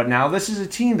 But now this is a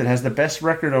team that has the best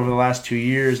record over the last 2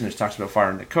 years, and there's talks about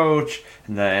firing the coach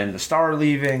and the star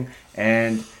leaving,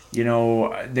 and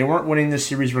they weren't winning this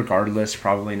series regardless,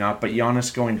 probably not. But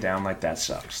Giannis going down like that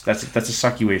sucks. That's a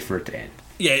sucky way for it to end.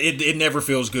 Yeah, it never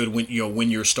feels good when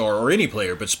your star, or any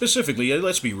player, but specifically,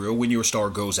 let's be real, when your star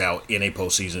goes out in a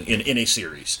postseason, in a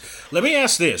series. Let me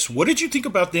ask this: what did you think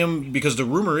about them? Because the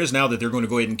rumor is now that they're going to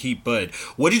go ahead and keep Bud.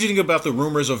 What did you think about the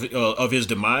rumors of his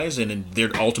demise and their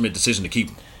ultimate decision to keep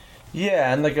him?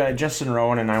 Yeah, and Justin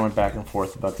Rowan and I went back and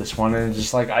forth about this one, and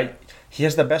just he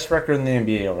has the best record in the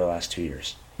NBA over the last 2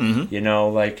 years. I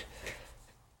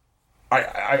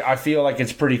feel like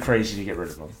it's pretty crazy to get rid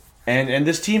of him. And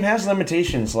this team has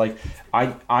limitations.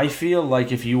 I feel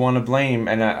like if you want to blame,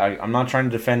 and I'm not trying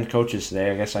to defend coaches today,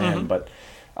 I guess I am, but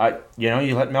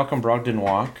you let Malcolm Brogdon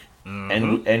walk,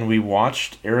 and we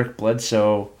watched Eric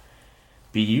Bledsoe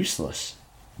be useless.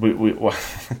 We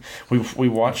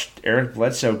watched Eric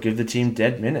Bledsoe give the team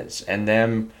dead minutes, and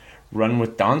them run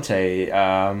with Dante,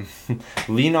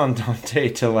 lean on Dante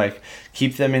to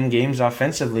keep them in games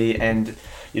offensively. And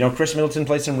Chris Middleton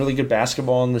played some really good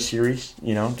basketball in the series.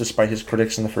 Despite his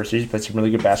critics in the first series, he played some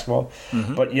really good basketball.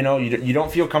 But you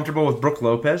don't feel comfortable with Brook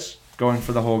Lopez going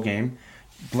for the whole game.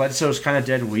 Bledsoe's kind of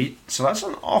dead weight, so that's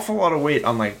an awful lot of weight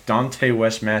on Dante,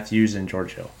 Wes Matthews, and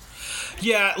George Hill.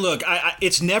 Yeah, look,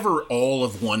 it's never all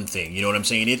of one thing. You know what I'm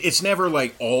saying? It's never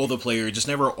all the players. It's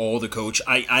never all the coach.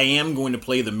 I am going to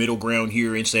play the middle ground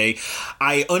here and say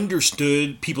I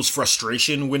understood people's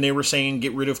frustration when they were saying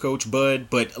get rid of Coach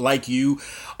Bud, but like you,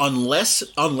 unless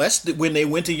when they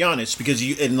went to Giannis, because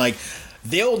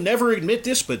they'll never admit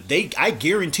this, but I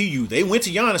guarantee you they went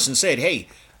to Giannis and said, hey,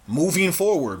 moving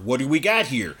forward, what do we got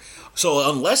here?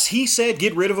 So unless he said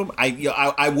get rid of him,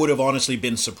 I would have honestly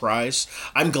been surprised.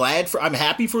 I'm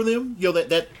happy for them,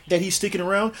 that he's sticking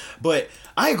around. But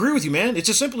I agree with you, man. It's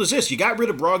as simple as this: you got rid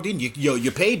of Brogdon,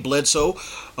 you paid Bledsoe,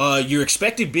 you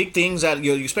expected big things out.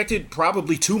 You expected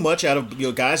probably too much out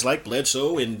of guys like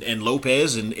Bledsoe and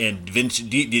Lopez and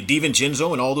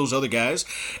DiVincenzo and all those other guys,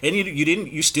 and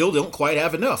you still don't quite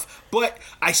have enough. But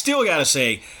I still gotta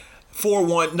say,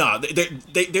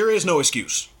 4-1, there is no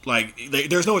excuse. Like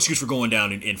there's no excuse for going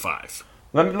down in 5.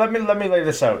 Let me lay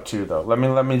this out too, though. Let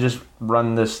me just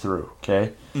run this through,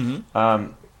 okay?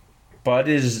 Mm-hmm. Bud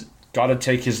is got to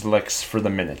take his licks for the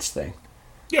minutes thing.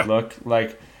 Yeah. Look,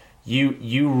 like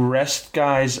you rest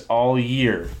guys all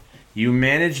year. You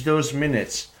manage those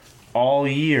minutes all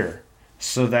year,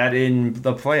 so that in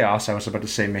the playoffs, I was about to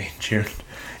say May and June,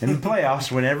 in the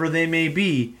playoffs, whenever they may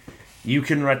be, you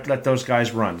can let those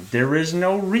guys run. There is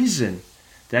no reason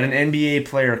that an NBA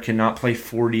player cannot play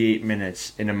 48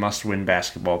 minutes in a must-win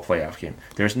basketball playoff game.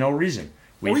 There's no reason.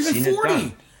 We've seen 40. It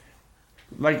done.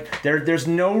 Like, there's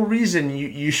no reason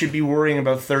you should be worrying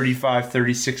about 35,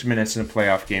 36 minutes in a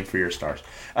playoff game for your stars.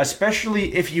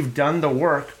 Especially if you've done the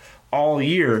work all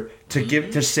year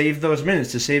to save those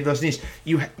minutes, to save those knees.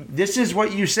 This is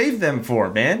what you save them for,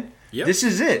 man. Yep. This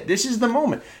is it. This is the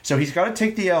moment. So he's got to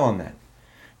take the L on that.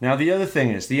 Now, the other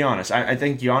thing is, Giannis. I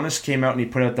think Giannis came out and he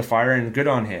put out the fire, and good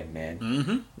on him, man.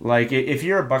 Mm-hmm. Like, if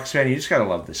you're a Bucks fan, you just got to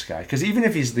love this guy. Because even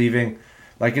if he's leaving,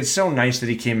 like, it's so nice that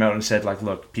he came out and said, like,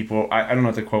 look, people, I don't know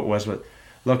what the quote was, but,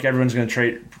 look, everyone's going to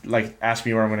trade, like, ask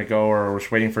me where I'm going to go, or we're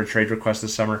waiting for a trade request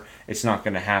this summer. It's not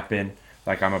going to happen.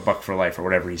 Like, I'm a Buck for life, or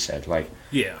whatever he said. Like,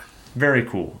 yeah. Very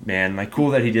cool, man. Like,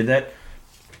 cool that he did that.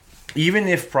 Even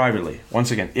if privately,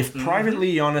 once again, if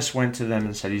privately Giannis went to them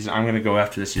and said, I'm going to go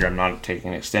after this year, I'm not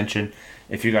taking an extension.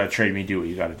 If you got to trade me, do what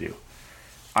you got to do.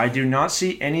 I do not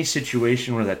see any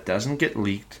situation where that doesn't get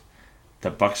leaked, the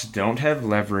Bucks don't have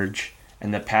leverage,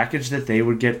 and the package that they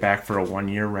would get back for a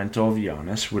 1-year rental of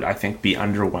Giannis would, I think, be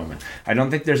underwhelming. I don't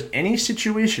think there's any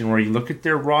situation where you look at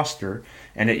their roster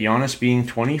and at Giannis being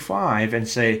 25 and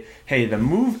say, hey, the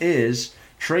move is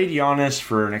trade Giannis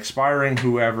for an expiring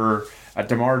whoever, a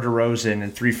DeMar DeRozan,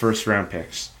 and 3 first-round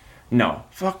picks. No,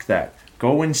 fuck that.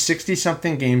 Go win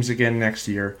 60-something games again next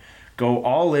year. Go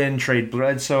all in, trade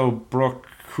Bledsoe, Brook,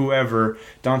 whoever,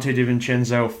 Dante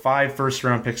DiVincenzo, 5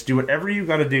 first-round picks. Do whatever you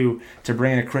got to do to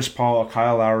bring in a Chris Paul, a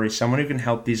Kyle Lowry, someone who can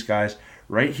help these guys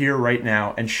right here, right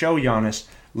now, and show Giannis,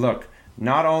 look,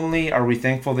 not only are we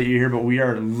thankful that you're here, but we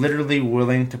are literally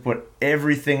willing to put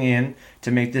everything in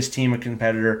to make this team a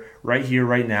competitor right here,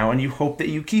 right now, and you hope that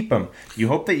you keep him. You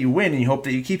hope that you win, and you hope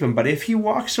that you keep him. But if he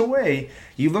walks away,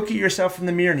 you look at yourself in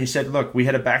the mirror and you said, look, we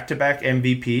had a back-to-back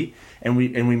MVP, and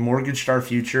we mortgaged our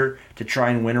future to try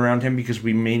and win around him because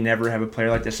we may never have a player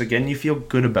like this again. You feel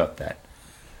good about that.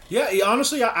 Yeah,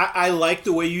 honestly, I like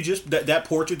the way you just that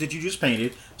portrait that you just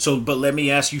painted. So, but let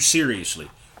me ask you seriously.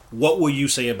 What will you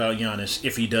say about Giannis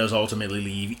if he does ultimately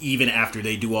leave, even after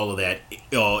they do all of that,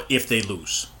 if they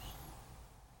lose?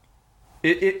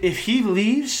 If he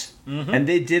leaves and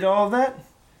they did all of that,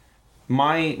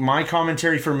 my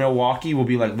commentary for Milwaukee will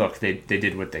be like, look, they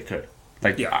did what they could.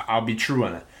 Like, yeah. I'll be true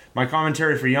on it. My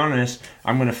commentary for Giannis,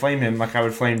 I'm going to flame him like I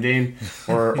would flame Dame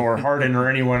or Harden or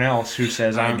anyone else who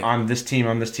says, I'm this team,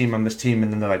 I'm this team, I'm this team,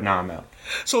 and then they're like, nah, I'm out.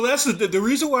 So that's the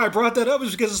reason why I brought that up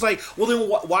is because it's like, well, then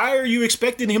why are you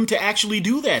expecting him to actually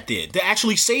do that then? To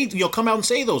actually say, come out and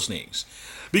say those things?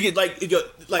 Because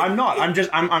I'm not.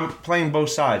 I'm playing both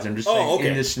sides. I'm just saying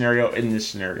in this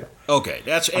scenario. Okay,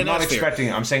 I'm not expecting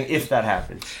it. I'm saying if that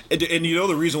happens. And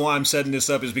the reason why I'm setting this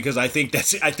up is because I think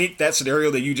that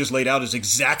scenario that you just laid out is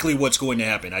exactly what's going to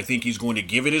happen. I think he's going to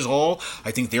give it his all.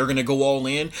 I think they're going to go all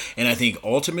in, and I think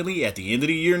ultimately at the end of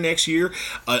the year next year,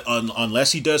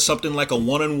 unless he does something like a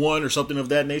 1-on-1 or something of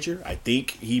that nature, I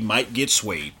think he might get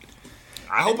swayed.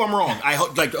 I hope I'm wrong. I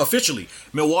hope, officially,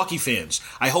 Milwaukee fans,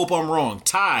 I hope I'm wrong.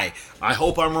 Ty, I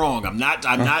hope I'm wrong. I'm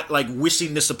not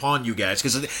wishing this upon you guys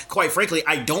because, quite frankly,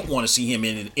 I don't want to see him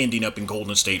ending up in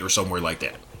Golden State or somewhere like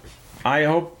that. I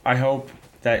hope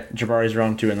that Jabari's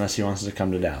wrong too, unless he wants to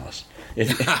come to Dallas.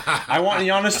 I want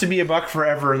Giannis to be a Buck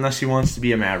forever, unless he wants to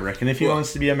be a Maverick, and if he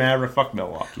wants to be a Maverick, fuck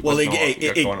Milwaukee. Well,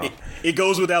 it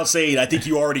goes without saying. I think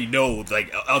you already know,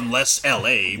 unless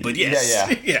LA, but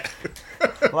yes, yeah.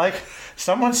 Like.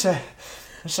 Someone said,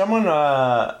 what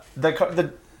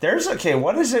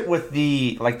is it with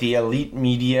the elite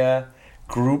media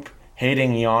group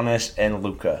hating Giannis and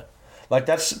Luka? Like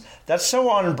that's so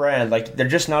on brand. Like they're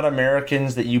just not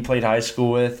Americans that you played high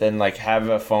school with and have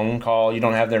a phone call. You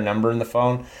don't have their number in the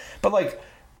phone, but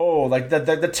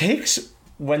the takes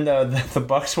when the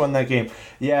Bucks won that game,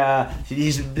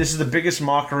 this is the biggest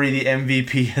mockery the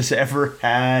MVP has ever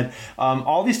had.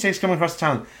 All these takes coming across the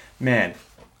town, man.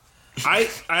 I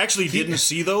actually didn't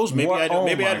see those. Maybe I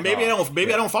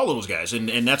don't follow those guys,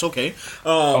 and that's okay.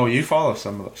 You follow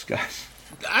some of those guys.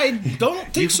 I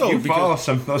don't think so. You follow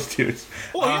some of those dudes.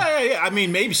 Well, yeah. I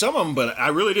mean, maybe some of them, but I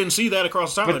really didn't see that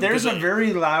across the time. But there's a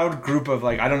very loud group of,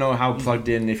 like, I don't know how plugged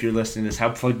in, if you're listening to this, how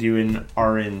plugged you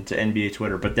are into NBA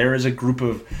Twitter, but there is a group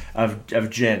of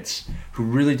gents who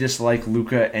really dislike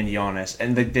Luka and Giannis,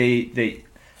 and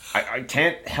I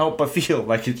can't help but feel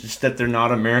like it's just that they're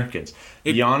not Americans.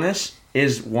 Giannis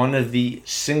is one of the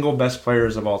single best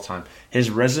players of all time. His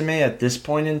resume at this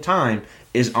point in time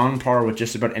is on par with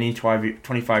just about any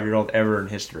 25-year-old ever in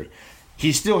history.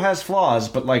 He still has flaws,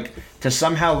 but like to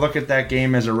somehow look at that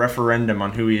game as a referendum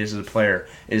on who he is as a player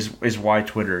is why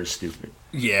Twitter is stupid.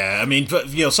 Yeah, I mean,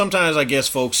 sometimes I guess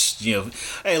folks,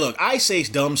 hey, look, I say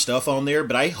dumb stuff on there,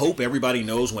 but I hope everybody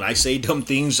knows when I say dumb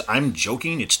things, I'm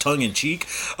joking. It's tongue in cheek.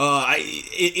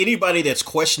 Anybody that's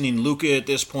questioning Luka at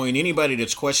this point, anybody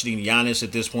that's questioning Giannis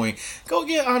at this point,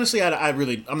 honestly, I'm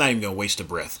not even going to waste a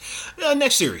breath.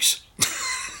 Next series.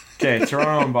 Okay,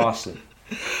 Toronto and Boston.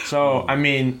 So, I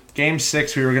mean, Game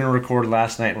 6 we were going to record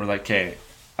last night, and we're like, okay,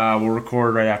 we'll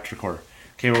record right after the quarter.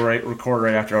 Okay, we'll record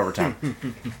right after overtime.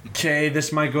 Okay,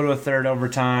 this might go to a third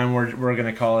overtime. We're going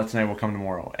to call it tonight. We'll come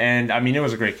tomorrow. And, I mean, it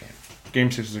was a great game.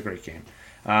 Game 6 was a great game.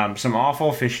 Some awful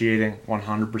officiating,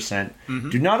 100%. Mm-hmm.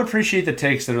 Do not appreciate the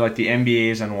takes that are like the NBA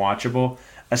is unwatchable,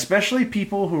 especially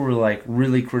people who were like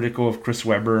really critical of Chris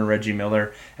Webber and Reggie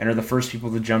Miller and are the first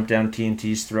people to jump down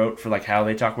TNT's throat for like how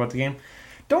they talk about the game.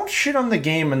 Don't shit on the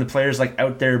game and the players like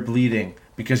out there bleeding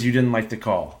because you didn't like the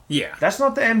call. Yeah, that's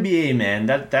not the NBA, man.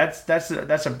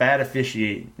 That's a bad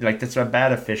officiate. Like that's a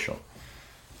bad official.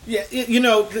 Yeah,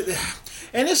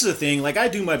 and this is the thing. Like I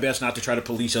do my best not to try to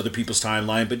police other people's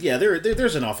timeline, but yeah,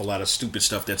 there's an awful lot of stupid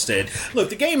stuff that's said. Look,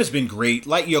 the game has been great.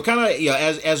 Like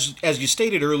as you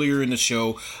stated earlier in the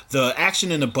show, the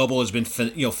action in the bubble has been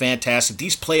fantastic.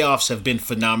 These playoffs have been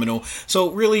phenomenal.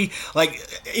 So really, like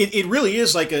it really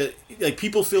is like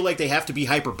people feel like they have to be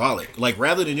hyperbolic. Like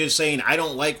rather than just saying I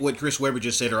don't like what Chris Webber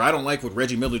just said, or I don't like what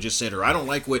Reggie Miller just said, or I don't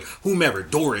like what whomever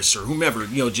Doris or whomever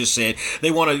just said.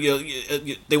 They want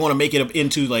to make it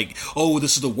into like, oh,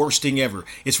 this is the worst thing ever.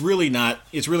 It's really not.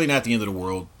 It's really not the end of the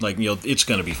world. Like it's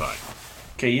gonna be fine.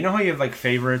 Okay, you know how you have like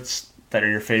favorites that are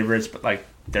your favorites, but like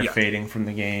they're fading from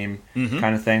the game,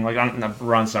 kind of thing. Like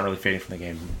Ron's not really fading from the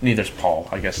game. Neither's Paul,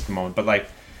 I guess, at the moment. But like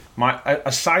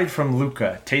aside from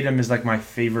Luka, Tatum is like my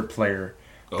favorite player,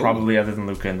 probably other than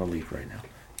Luka in the league right now.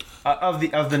 Of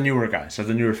the newer guys, of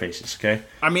the newer faces. Okay.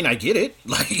 I mean, I get it.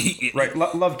 Right.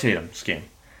 Love Tatum's game.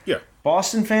 Yeah.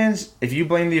 Boston fans, if you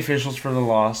blame the officials for the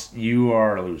loss, you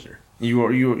are a loser.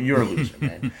 You're a loser,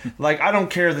 man. Like I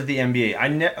don't care that the NBA.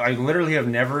 I literally have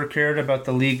never cared about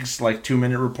the league's like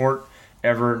 2-minute report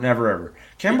ever, never.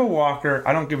 Kemba Walker,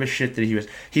 I don't give a shit that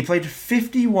he played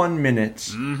 51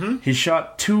 minutes. Mm-hmm. He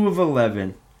shot 2 of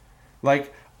 11.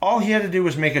 Like all he had to do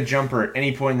was make a jumper at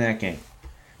any point in that game.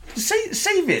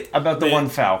 Save it about the one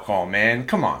foul call, man.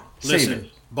 Come on, save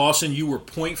it. Boston, you were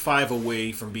 0.5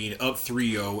 away from being up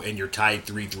 3-0 and you're tied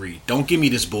 3-3. Don't give me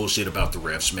this bullshit about the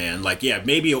refs, man. Like, yeah,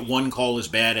 maybe a one call is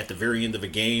bad at the very end of a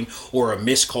game or a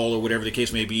missed call or whatever the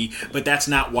case may be, but that's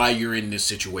not why you're in this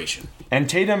situation. And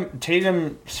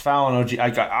Tatum's foul on OG,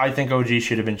 I think OG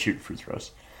should have been shooting free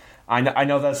throws. I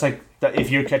know that's like,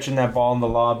 if you're catching that ball in the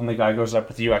lob and the guy goes up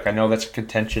with you, like I know that's a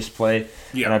contentious play,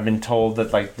 and I've been told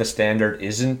that like the standard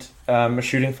isn't a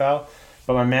shooting foul.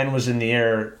 But my man was in the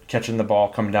air catching the ball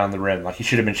coming down the rim. Like, he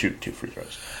should have been shooting 2 free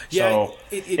throws. Yeah, so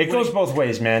it goes both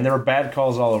ways, man. There were bad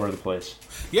calls all over the place.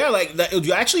 Yeah, like,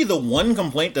 actually the one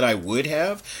complaint that I would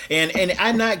have, and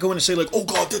I'm not going to say, like, oh,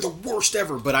 God, they're the worst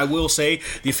ever, but I will say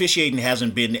the officiating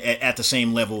hasn't been at the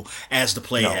same level as the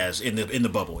play has in the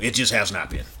bubble. It just has not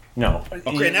been. No.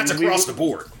 Okay, and that's across the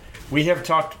board. We have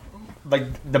talked, like,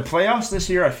 the playoffs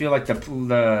this year, I feel like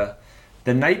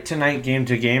the night-to-night,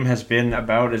 game-to-game has been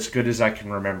about as good as I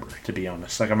can remember, to be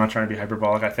honest. Like, I'm not trying to be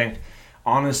hyperbolic. I think,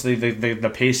 honestly, the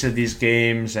pace of these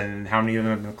games and how many of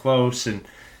them have been close, and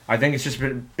I think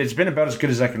it's been about as good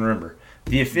as I can remember.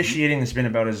 The officiating has been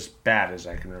about as bad as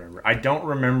I can remember. I don't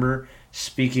remember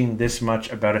speaking this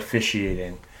much about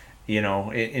officiating, in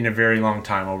a very long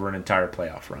time over an entire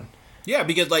playoff run. Yeah,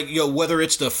 because whether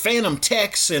it's the phantom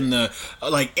text and the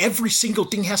every single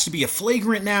thing has to be a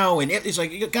flagrant now, and it's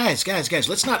like guys,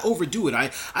 let's not overdo it.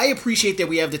 I appreciate that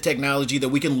we have the technology that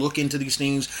we can look into these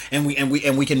things and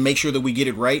we can make sure that we get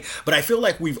it right. But I feel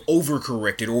like we've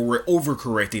overcorrected or we're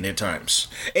overcorrecting at times.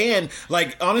 And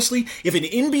honestly, if an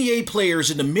NBA player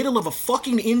is in the middle of a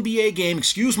fucking NBA game,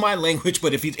 excuse my language,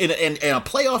 but if he's in a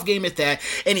playoff game at that,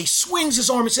 and he swings his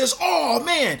arm and says, "Oh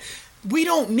man." We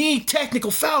don't need technical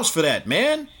fouls for that,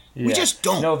 man. Yeah. We just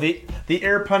don't. No, the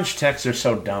air punch techs are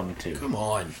so dumb, too. Come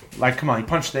on. He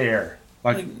punched the air.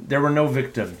 There were no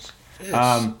victims.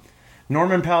 Yes.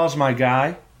 Norman Powell's my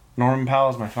guy. Norman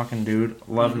Powell's my fucking dude.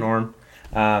 Love Norm.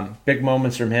 Big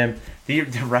moments from him. The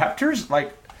Raptors,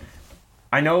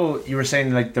 I know you were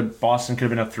saying, the Boston could have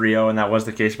been up 3-0, and that was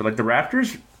the case, but, the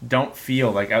Raptors don't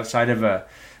feel, outside of a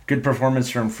good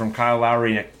performance from Kyle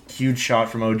Lowry and a huge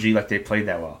shot from OG, they played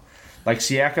that well.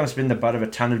 Siakam's been the butt of a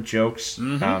ton of jokes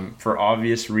for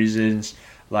obvious reasons.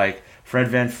 Fred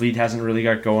VanVleet hasn't really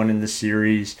got going in the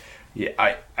series.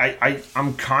 Yeah,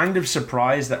 I'm kind of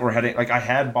surprised that we're heading... I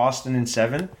had Boston in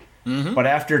 7, but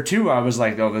after 2, I was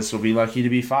like, oh, this will be lucky to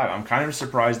be 5. I'm kind of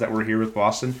surprised that we're here with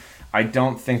Boston. I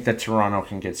don't think that Toronto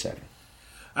can get 7.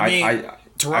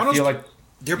 Toronto's... I feel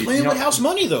they're playing with house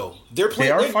money, though. They're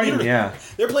fighting, yeah.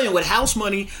 They're playing with house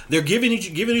money. They're giving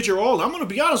it your all. I'm going to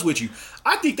be honest with you.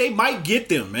 I think they might get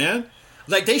them, man.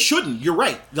 They shouldn't. You're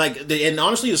right. And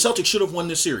honestly, the Celtics should have won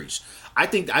this series. I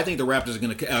think the Raptors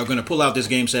are going to pull out this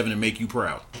Game 7 and make you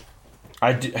proud.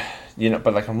 I do,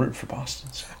 but I'm rooting for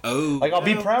Boston. So. Oh, I'll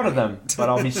be proud of them, but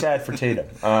I'll be sad for Tatum.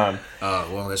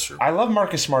 Well, that's true. I love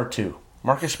Marcus Smart too.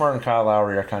 Marcus Smart and Kyle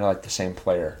Lowry are kind of the same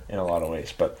player in a lot of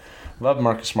ways, but. Love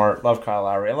Marcus Smart, love Kyle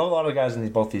Lowry. I love a lot of the guys in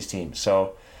both these teams.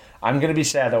 So I'm going to be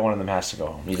sad that one of them has to go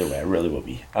home. Either way, I really will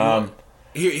be.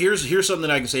 Here's something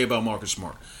that I can say about Marcus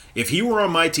Smart. If he were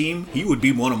on my team, he would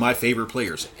be one of my favorite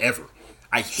players ever.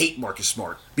 I hate Marcus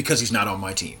Smart because he's not on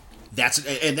my team.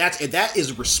 That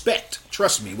is respect.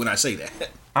 Trust me when I say that.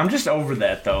 I'm just over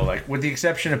that though. With the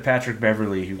exception of Patrick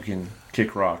Beverley, who can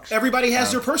kick rocks. Everybody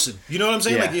has their person. You know what I'm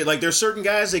saying? Yeah. There's certain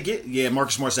guys that get.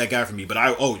 Marcus Smart's that guy for me. But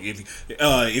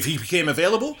if he became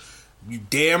available, you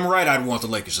damn right I'd want the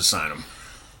Lakers to sign him.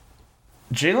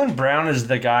 Jaylen Brown is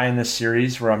the guy in this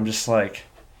series where I'm just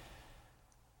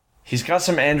he's got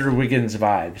some Andrew Wiggins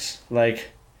vibes.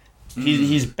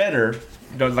 He's better.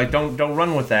 Don't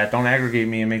run with that. Don't aggregate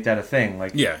me and make that a thing.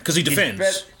 Because he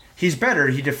defends. He's better.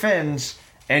 He defends.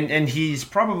 And he's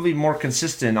probably more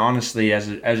consistent, honestly, as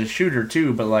a shooter,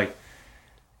 too. But,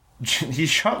 he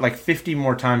shot, 50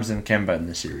 more times than Kemba in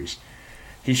this series.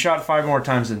 He shot 5 more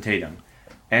times than Tatum.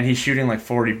 And he's shooting,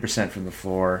 40% from the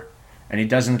floor. And he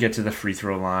doesn't get to the free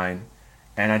throw line.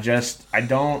 And I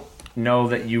don't know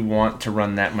that you want to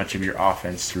run that much of your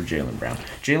offense through Jaylen Brown.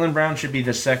 Jaylen Brown should be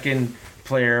the second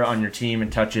player on your team in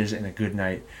touches in a good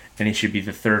night. And he should be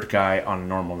the third guy on a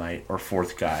normal night or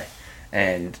fourth guy.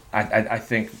 And I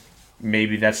think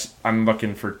maybe that's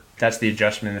the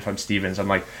adjustment if I'm Stevens. I'm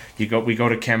we go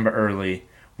to Kemba early,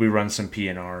 we run some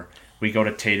PNR, we go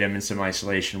to Tatum in some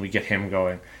isolation, we get him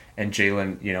going, and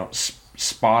Jaylen,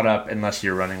 spot up unless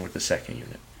you're running with the second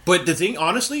unit. But the thing,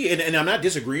 honestly, and I'm not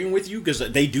disagreeing with you because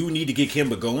they do need to get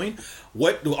Kemba going.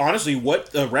 What the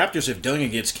Raptors have done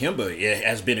against Kemba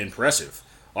has been impressive.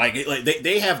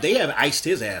 They have iced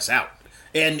his ass out.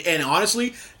 And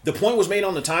honestly, the point was made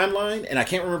on the timeline, and I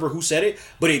can't remember who said it,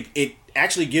 but it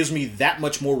actually gives me that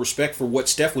much more respect for what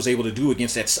Steph was able to do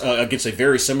against a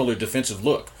very similar defensive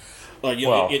look,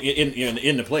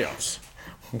 in the playoffs.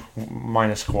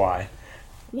 Minus Kawhi.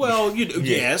 Well,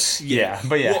 yes, yeah,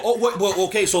 but yeah. Well,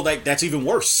 okay, so that's even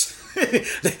worse.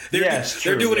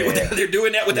 They're doing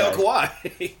that without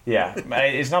Kawhi. Yeah,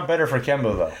 it's not better for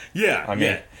Kemba though.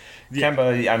 Yeah,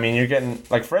 Kemba, you're getting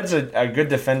Fred's a good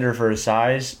defender for his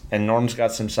size, and Norm's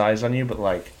got some size on you, but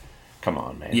come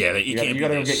on, man. Yeah, you got to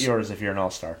go get yours if you're an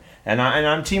all-star. And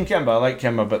I'm Team Kemba. I like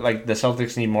Kemba, but the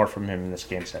Celtics need more from him in this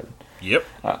Game 7. Yep.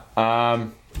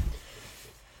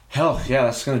 Hell yeah,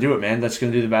 that's gonna do it, man. That's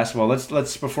gonna do the basketball.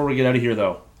 Let's before we get out of here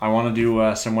though, I want to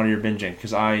do some one of your binging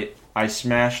because I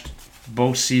smashed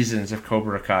both seasons of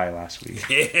Cobra Kai last week.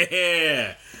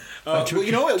 Yeah.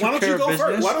 You know what? Why don't you go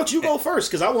first? Why don't you go first?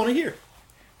 Because I want to hear.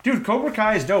 Dude, Cobra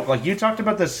Kai is dope. You talked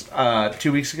about this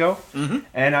 2 weeks ago,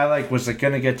 and I was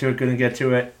gonna get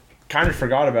to it. Kind of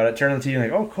forgot about it. Turned on the TV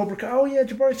and oh, Cobra Kai. Oh yeah,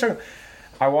 Jabari's talking.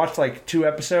 I watched 2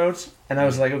 episodes, and I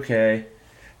was okay.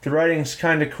 The writing's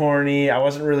kind of corny. I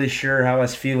wasn't really sure how I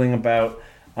was feeling about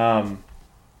Martin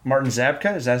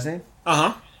Zabka. Is that his name?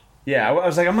 Uh-huh. Yeah, I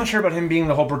was like, I'm not sure about him being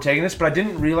the whole protagonist, but I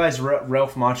didn't realize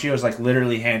Ralph Macchio is like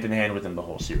literally hand in hand with him the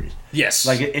whole series. Yes.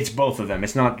 Like it's both of them.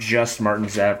 It's not just Martin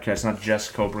Zabka. It's not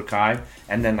just Cobra Kai,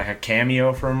 and then like a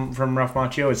cameo from Ralph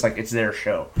Macchio. It's like it's their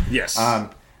show. Yes.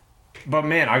 But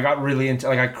man, I got really into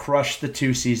I crushed the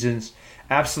 2 seasons.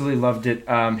 Absolutely loved it.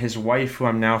 His wife, who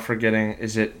I'm now forgetting,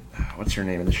 what's her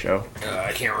name in the show?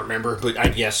 I can't remember,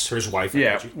 but yes, his wife.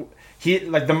 Yeah, he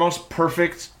like the most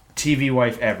perfect TV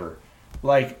wife ever.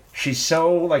 Like she's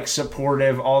so like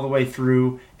supportive all the way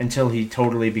through until he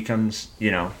totally becomes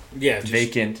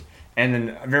vacant and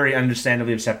then very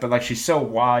understandably upset. But like she's so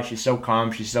wise, she's so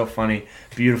calm, she's so funny,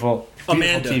 beautiful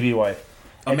Amanda. TV wife.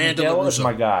 And Amanda Miguel LaRusso. is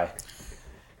my guy.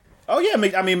 Oh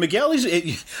yeah, I mean Miguel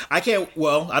is. I can't.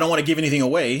 Well, I don't want to give anything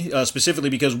away specifically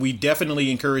because we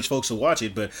definitely encourage folks to watch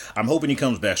it. But I'm hoping he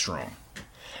comes back strong.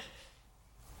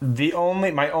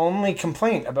 My only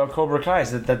complaint about Cobra Kai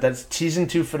is that's season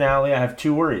 2 finale. I have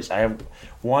 2 worries. I have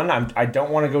one. I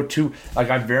don't want to go too like.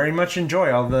 I very much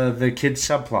enjoy all the kids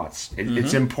subplots.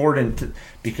 It's important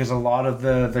because a lot of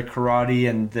the karate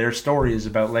and their story is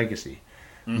about legacy,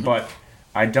 but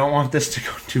I don't want this to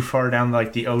go too far down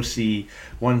like the OC,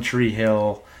 One Tree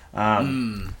Hill,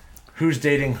 who's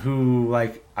dating who.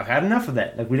 Like I've had enough of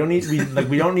that. Like we don't need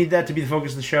that to be the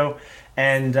focus of the show.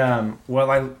 And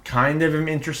while I kind of am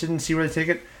interested in see where they take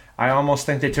it, I almost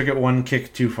think they took it one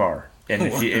kick too far. And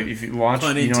if you watch,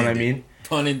 you know what I mean.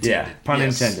 Pun intended. Yeah, pun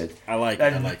intended. I like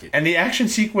it. I like it. And the action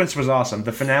sequence was awesome.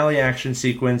 The finale action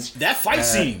sequence. That fight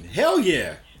scene, hell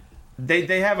yeah.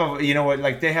 They have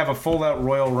they have a full out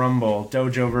Royal Rumble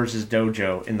dojo versus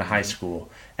dojo in the high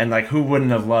school, and like who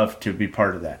wouldn't have loved to be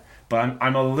part of that? But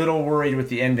I'm a little worried with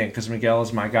the ending because Miguel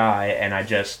is my guy, and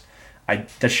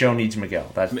the show needs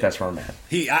Miguel. That's where I'm at.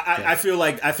 I feel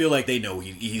like they know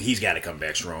he's got to come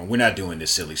back strong. We're not doing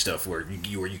this silly stuff where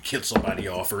you kill somebody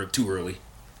off or too early.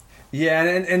 Yeah,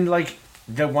 and like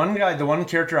the one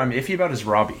character I'm iffy about is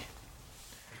Robbie.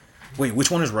 Wait, which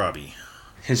one is Robbie?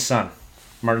 His son,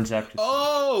 Martin Zabka.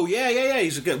 Oh yeah.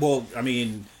 He's a good. Well, I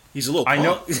mean, he's a little. I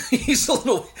know. He's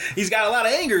got a lot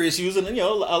of anger issues and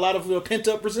a lot of pent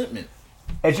up resentment.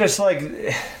 It's just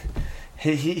like.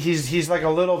 He's like a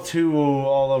little too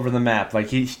all over the map.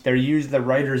 Like the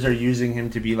writers are using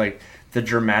him to be like the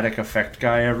dramatic effect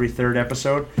guy every 3rd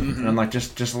episode, and I'm like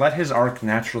just let his arc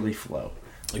naturally flow.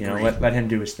 Let him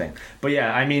do his thing. But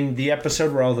yeah, I mean the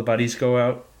episode where all the buddies go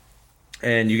out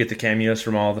and you get the cameos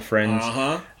from all the friends,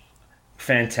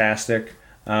 fantastic.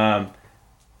 I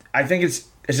think is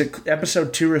it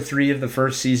episode 2 or 3 of the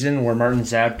first season where Martin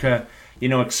Zabka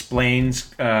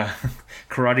explains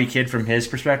Karate Kid from his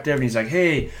perspective, and he's like,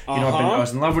 "Hey, I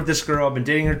was in love with this girl. I've been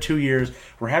dating her 2 years.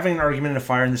 We're having an argument in a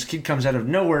fire, and this kid comes out of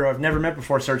nowhere I've never met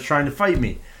before, starts trying to fight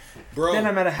me. Bro. Then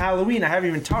I'm at a Halloween. I haven't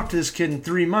even talked to this kid in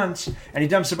 3 months, and he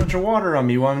dumps a bunch of water on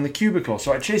me while I'm in the cubicle.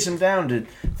 So I chase him down to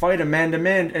fight him man to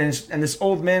man, and this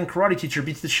old man karate teacher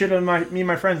beats the shit out of me and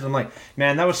my friends. I'm like,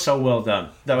 man, that was so well done.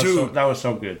 That was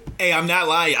so good. Hey, I'm not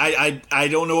lying. I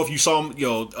don't know if you saw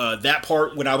that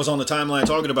part when I was on the timeline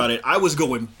talking about it. I was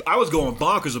going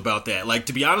bonkers about that. Like,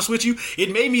 to be honest with you,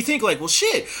 it made me think like, well,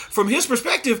 shit. From his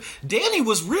perspective, Danny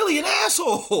was really an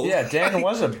asshole. Yeah, Dan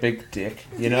was a big dick.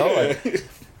 Like.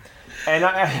 And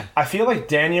I feel like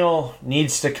Daniel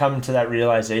needs to come to that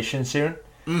realization soon.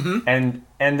 Mm-hmm.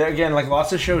 And again, like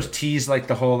lots of shows tease like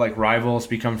the whole like rivals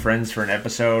become friends for an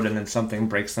episode and then something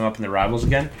breaks them up and they're rivals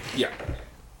again. Yeah.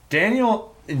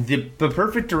 Daniel, the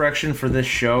perfect direction for this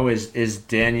show is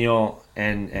Daniel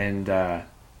and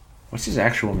what's his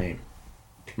actual name?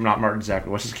 Not Martin Zabka.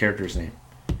 What's his character's name?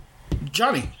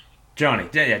 Johnny.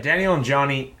 Yeah, Daniel and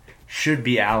Johnny should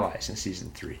be allies in season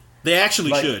 3. They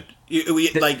actually should.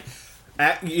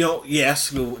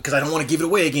 Yes, because I don't want to give it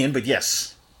away again, but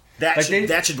yes.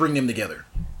 That should bring them together.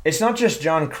 It's not just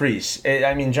John Kreese.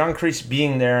 John Kreese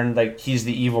being there and like he's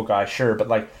the evil guy, sure, but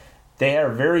like they are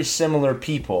very similar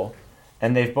people,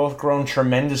 and they've both grown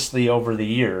tremendously over the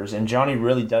years. And Johnny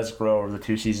really does grow over the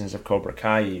 2 seasons of Cobra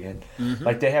Kai. Even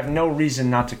like they have no reason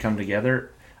not to come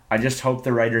together. I just hope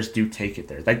the writers do take it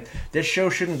there. Like this show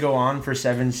shouldn't go on for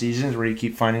 7 seasons where you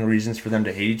keep finding reasons for them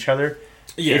to hate each other.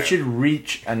 Yeah. It should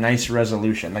reach a nice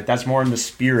resolution. Like that's more in the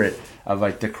spirit of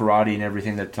like the karate and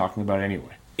everything they're talking about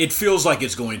anyway. It feels like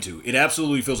it's going to. It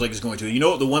absolutely feels like it's going to. You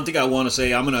know, the one thing I want to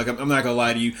say, I'm not gonna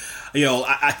lie to you.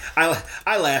 I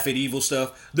laugh at evil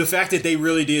stuff. The fact that they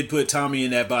really did put Tommy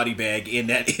in that body bag in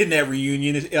that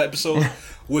reunion episode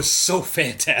was so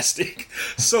fantastic,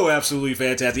 so absolutely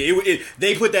fantastic.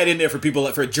 They put that in there for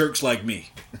people, for jerks like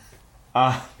me.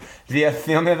 The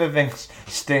only other thing,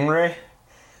 Stingray.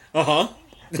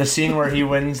 The scene where he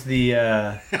wins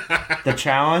the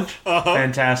challenge,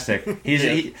 fantastic. He's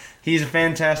a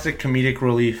fantastic comedic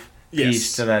relief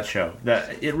piece to that show.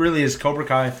 That it really is Cobra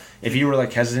Kai. If you were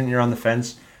like hesitant, you're on the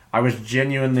fence. I was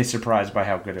genuinely surprised by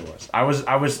how good it was. I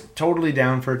was totally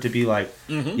down for it to be like,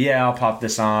 yeah, I'll pop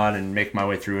this on and make my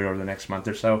way through it over the next month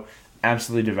or so.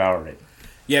 Absolutely devoured it.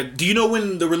 Yeah. Do you know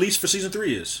when the release for season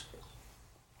 3 is?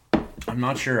 I'm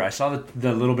not sure. I saw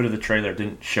the little bit of the trailer. It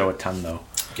didn't show a ton though.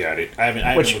 Got it. I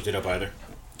haven't looked it up either.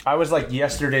 I was like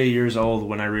yesterday years old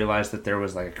when I realized that there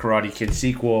was like a Karate Kid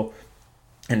sequel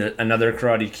and another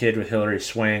Karate Kid with Hilary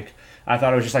Swank. I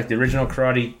thought it was just like the original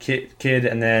Karate Kid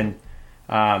and then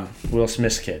Will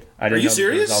Smith's kid. I didn't Are you know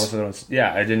serious? All those other ones.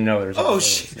 Yeah, I didn't know there was. Oh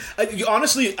shit!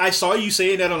 Honestly, I saw you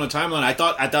saying that on the timeline. I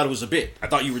thought it was a bit. I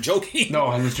thought you were joking. No,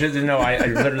 I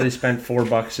literally spent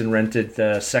 $4 and rented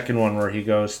the second one where he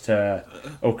goes to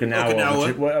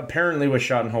Okinawa. Which apparently was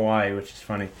shot in Hawaii, which is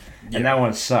funny. Yeah. And that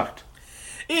one sucked.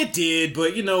 It did,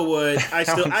 but you know what?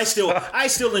 I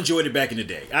still enjoyed it back in the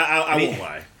day. I won't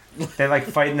lie. They like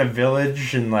fight in a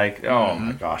village and like, oh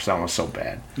my gosh, that one was so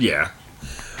bad. Yeah.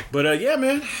 But yeah,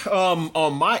 man.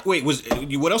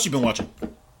 What else you been watching?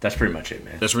 That's pretty much it,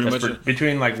 man. That's pretty much it.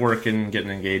 Between like work and getting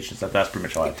engaged and stuff, that's pretty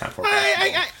much all I have time for.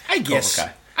 I guess.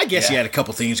 I guess you had a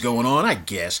couple things going on. I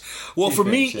guess. Well, for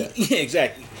me, yeah,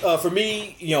 exactly. For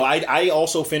me, I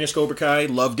also finished Cobra Kai.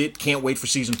 Loved it. Can't wait for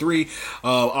season 3.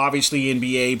 Obviously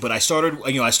NBA, but I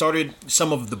started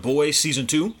some of The Boys season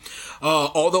 2.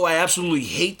 Although I absolutely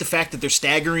hate the fact that they're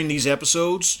staggering these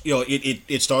episodes.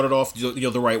 It started off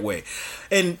the right way.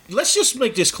 And let's just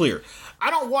make this clear. I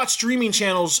don't watch streaming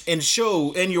channels and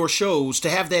your shows to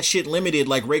have that shit limited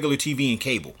like regular TV and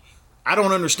cable. I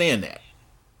don't understand that.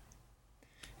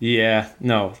 Yeah,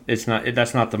 no, it's not.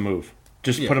 That's not the move.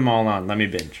 Just put them all on. Let me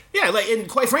binge. Yeah, and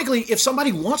quite frankly, if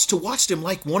somebody wants to watch them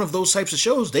like one of those types of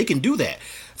shows, they can do that.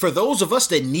 For those of us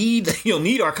that need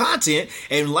our content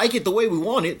and like it the way we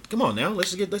want it, come on now,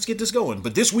 let's get this going.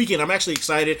 But this weekend, I'm actually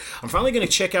excited. I'm finally going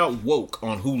to check out Woke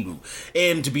on Hulu.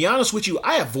 And to be honest with you,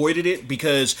 I avoided it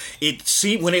because it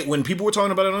seemed when people were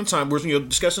talking about it on time, we're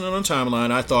discussing it on timeline.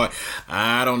 I thought,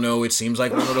 I don't know, it seems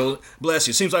like one of those. Bless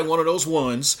you. It seems like one of those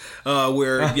ones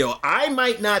where I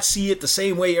might not see it the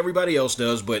same way everybody else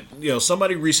does, but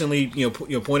somebody recently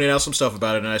pointed out some stuff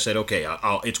about it, and I said, okay,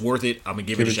 it's worth it. I'm gonna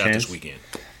give it a shot this weekend.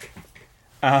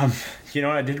 I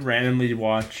did randomly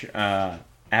watch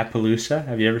Appaloosa.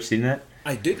 Have you ever seen that?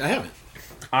 I did. I haven't.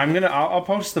 I'll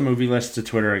post the movie list to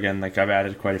Twitter again. Like I've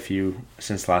added quite a few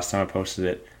since last time I posted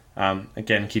it.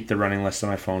 Again, keep the running list on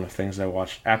my phone of things I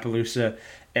watched. Appaloosa,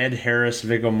 Ed Harris,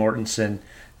 Viggo Mortensen.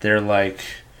 They're like,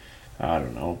 I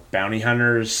don't know, bounty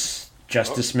hunters,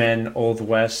 justice men, Old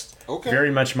West. Okay. Very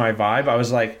much my vibe. I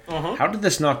was like, how did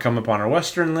this not come up on our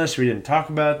Western list? We didn't talk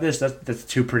about this. That's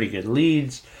two pretty good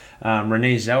leads.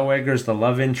 Renee Zellweger's the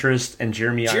love interest, and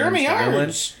Jeremy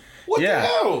Irons. What the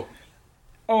hell?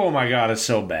 Oh my god, it's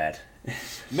so bad.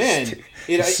 Man,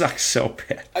 it sucks so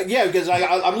bad. Yeah, because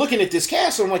I'm looking at this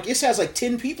cast, and I'm like, this has like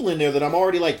 10 people in there that I'm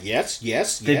already like, yes.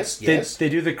 They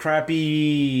do the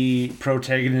crappy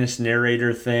protagonist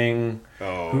narrator thing.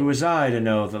 Oh. Who was I to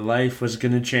know that life was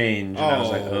going to change? And I was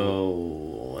like,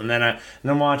 oh. And then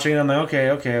I'm watching it, I'm like,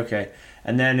 okay.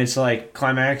 And then it's like,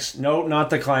 climax. No, not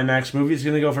the climax. Movie's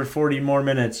going to go for 40 more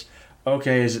minutes.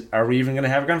 Okay, are we even going to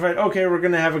have a gunfight? Okay, we're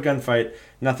going to have a gunfight.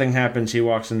 Nothing happens. He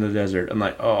walks in the desert. I'm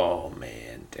like, oh,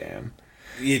 man, damn.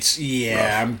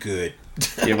 I'm good.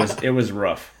 It was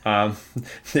rough.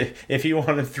 If you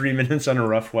wanted 3 minutes on a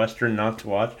rough Western not to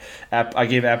watch, I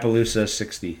gave Appaloosa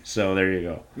 60. So there you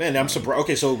go. Man, I'm surprised.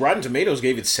 Okay, so Rotten Tomatoes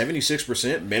gave it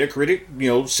 76%. Metacritic,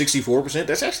 64%.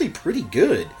 That's actually pretty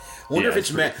good. I wonder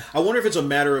if it's a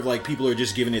matter of like people are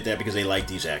just giving it that because they like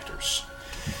these actors.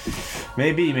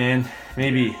 Maybe, man.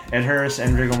 Maybe. Ed Harris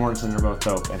and Viggo Mortensen are both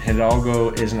dope. And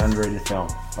Hidalgo is an underrated film.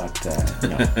 But,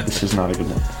 no, this is not a good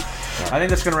one. I think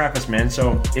that's going to wrap us, man.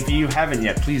 So if you haven't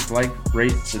yet, please like,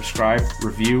 rate, subscribe,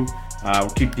 review. We'll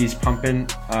keep these pumping.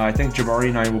 I think Jabari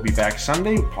and I will be back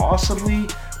Sunday, possibly,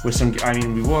 with some...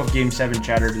 we will have Game 7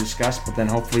 chatter to discuss, but then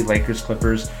hopefully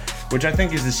Lakers-Clippers, which I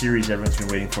think is the series everyone's been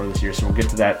waiting for this year. So we'll get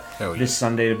to that this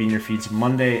Sunday. It'll be in your feeds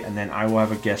Monday, and then I will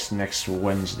have a guest next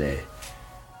Wednesday.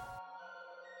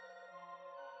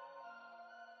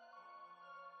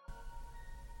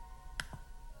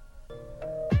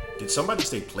 Did somebody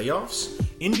say playoffs?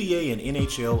 NBA and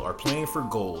NHL are playing for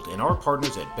gold, and our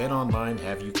partners at BetOnline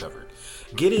have you covered.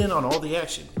 Get in on all the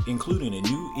action, including a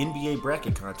new NBA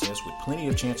bracket contest with plenty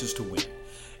of chances to win.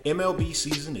 MLB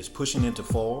season is pushing into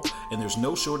fall, and there's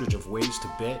no shortage of ways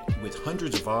to bet with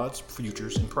hundreds of odds,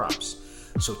 futures, and props.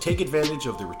 So take advantage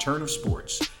of the return of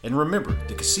sports. And remember,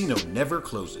 the casino never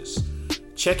closes.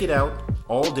 Check it out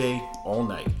all day, all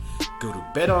night. Go to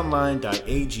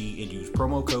betonline.ag and use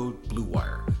promo code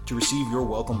BLUEWIRE to receive your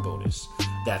welcome bonus.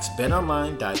 That's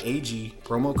betonline.ag,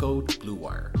 promo code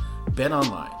BLUEWIRE.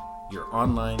 BetOnline, your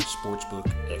online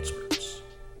sportsbook experts.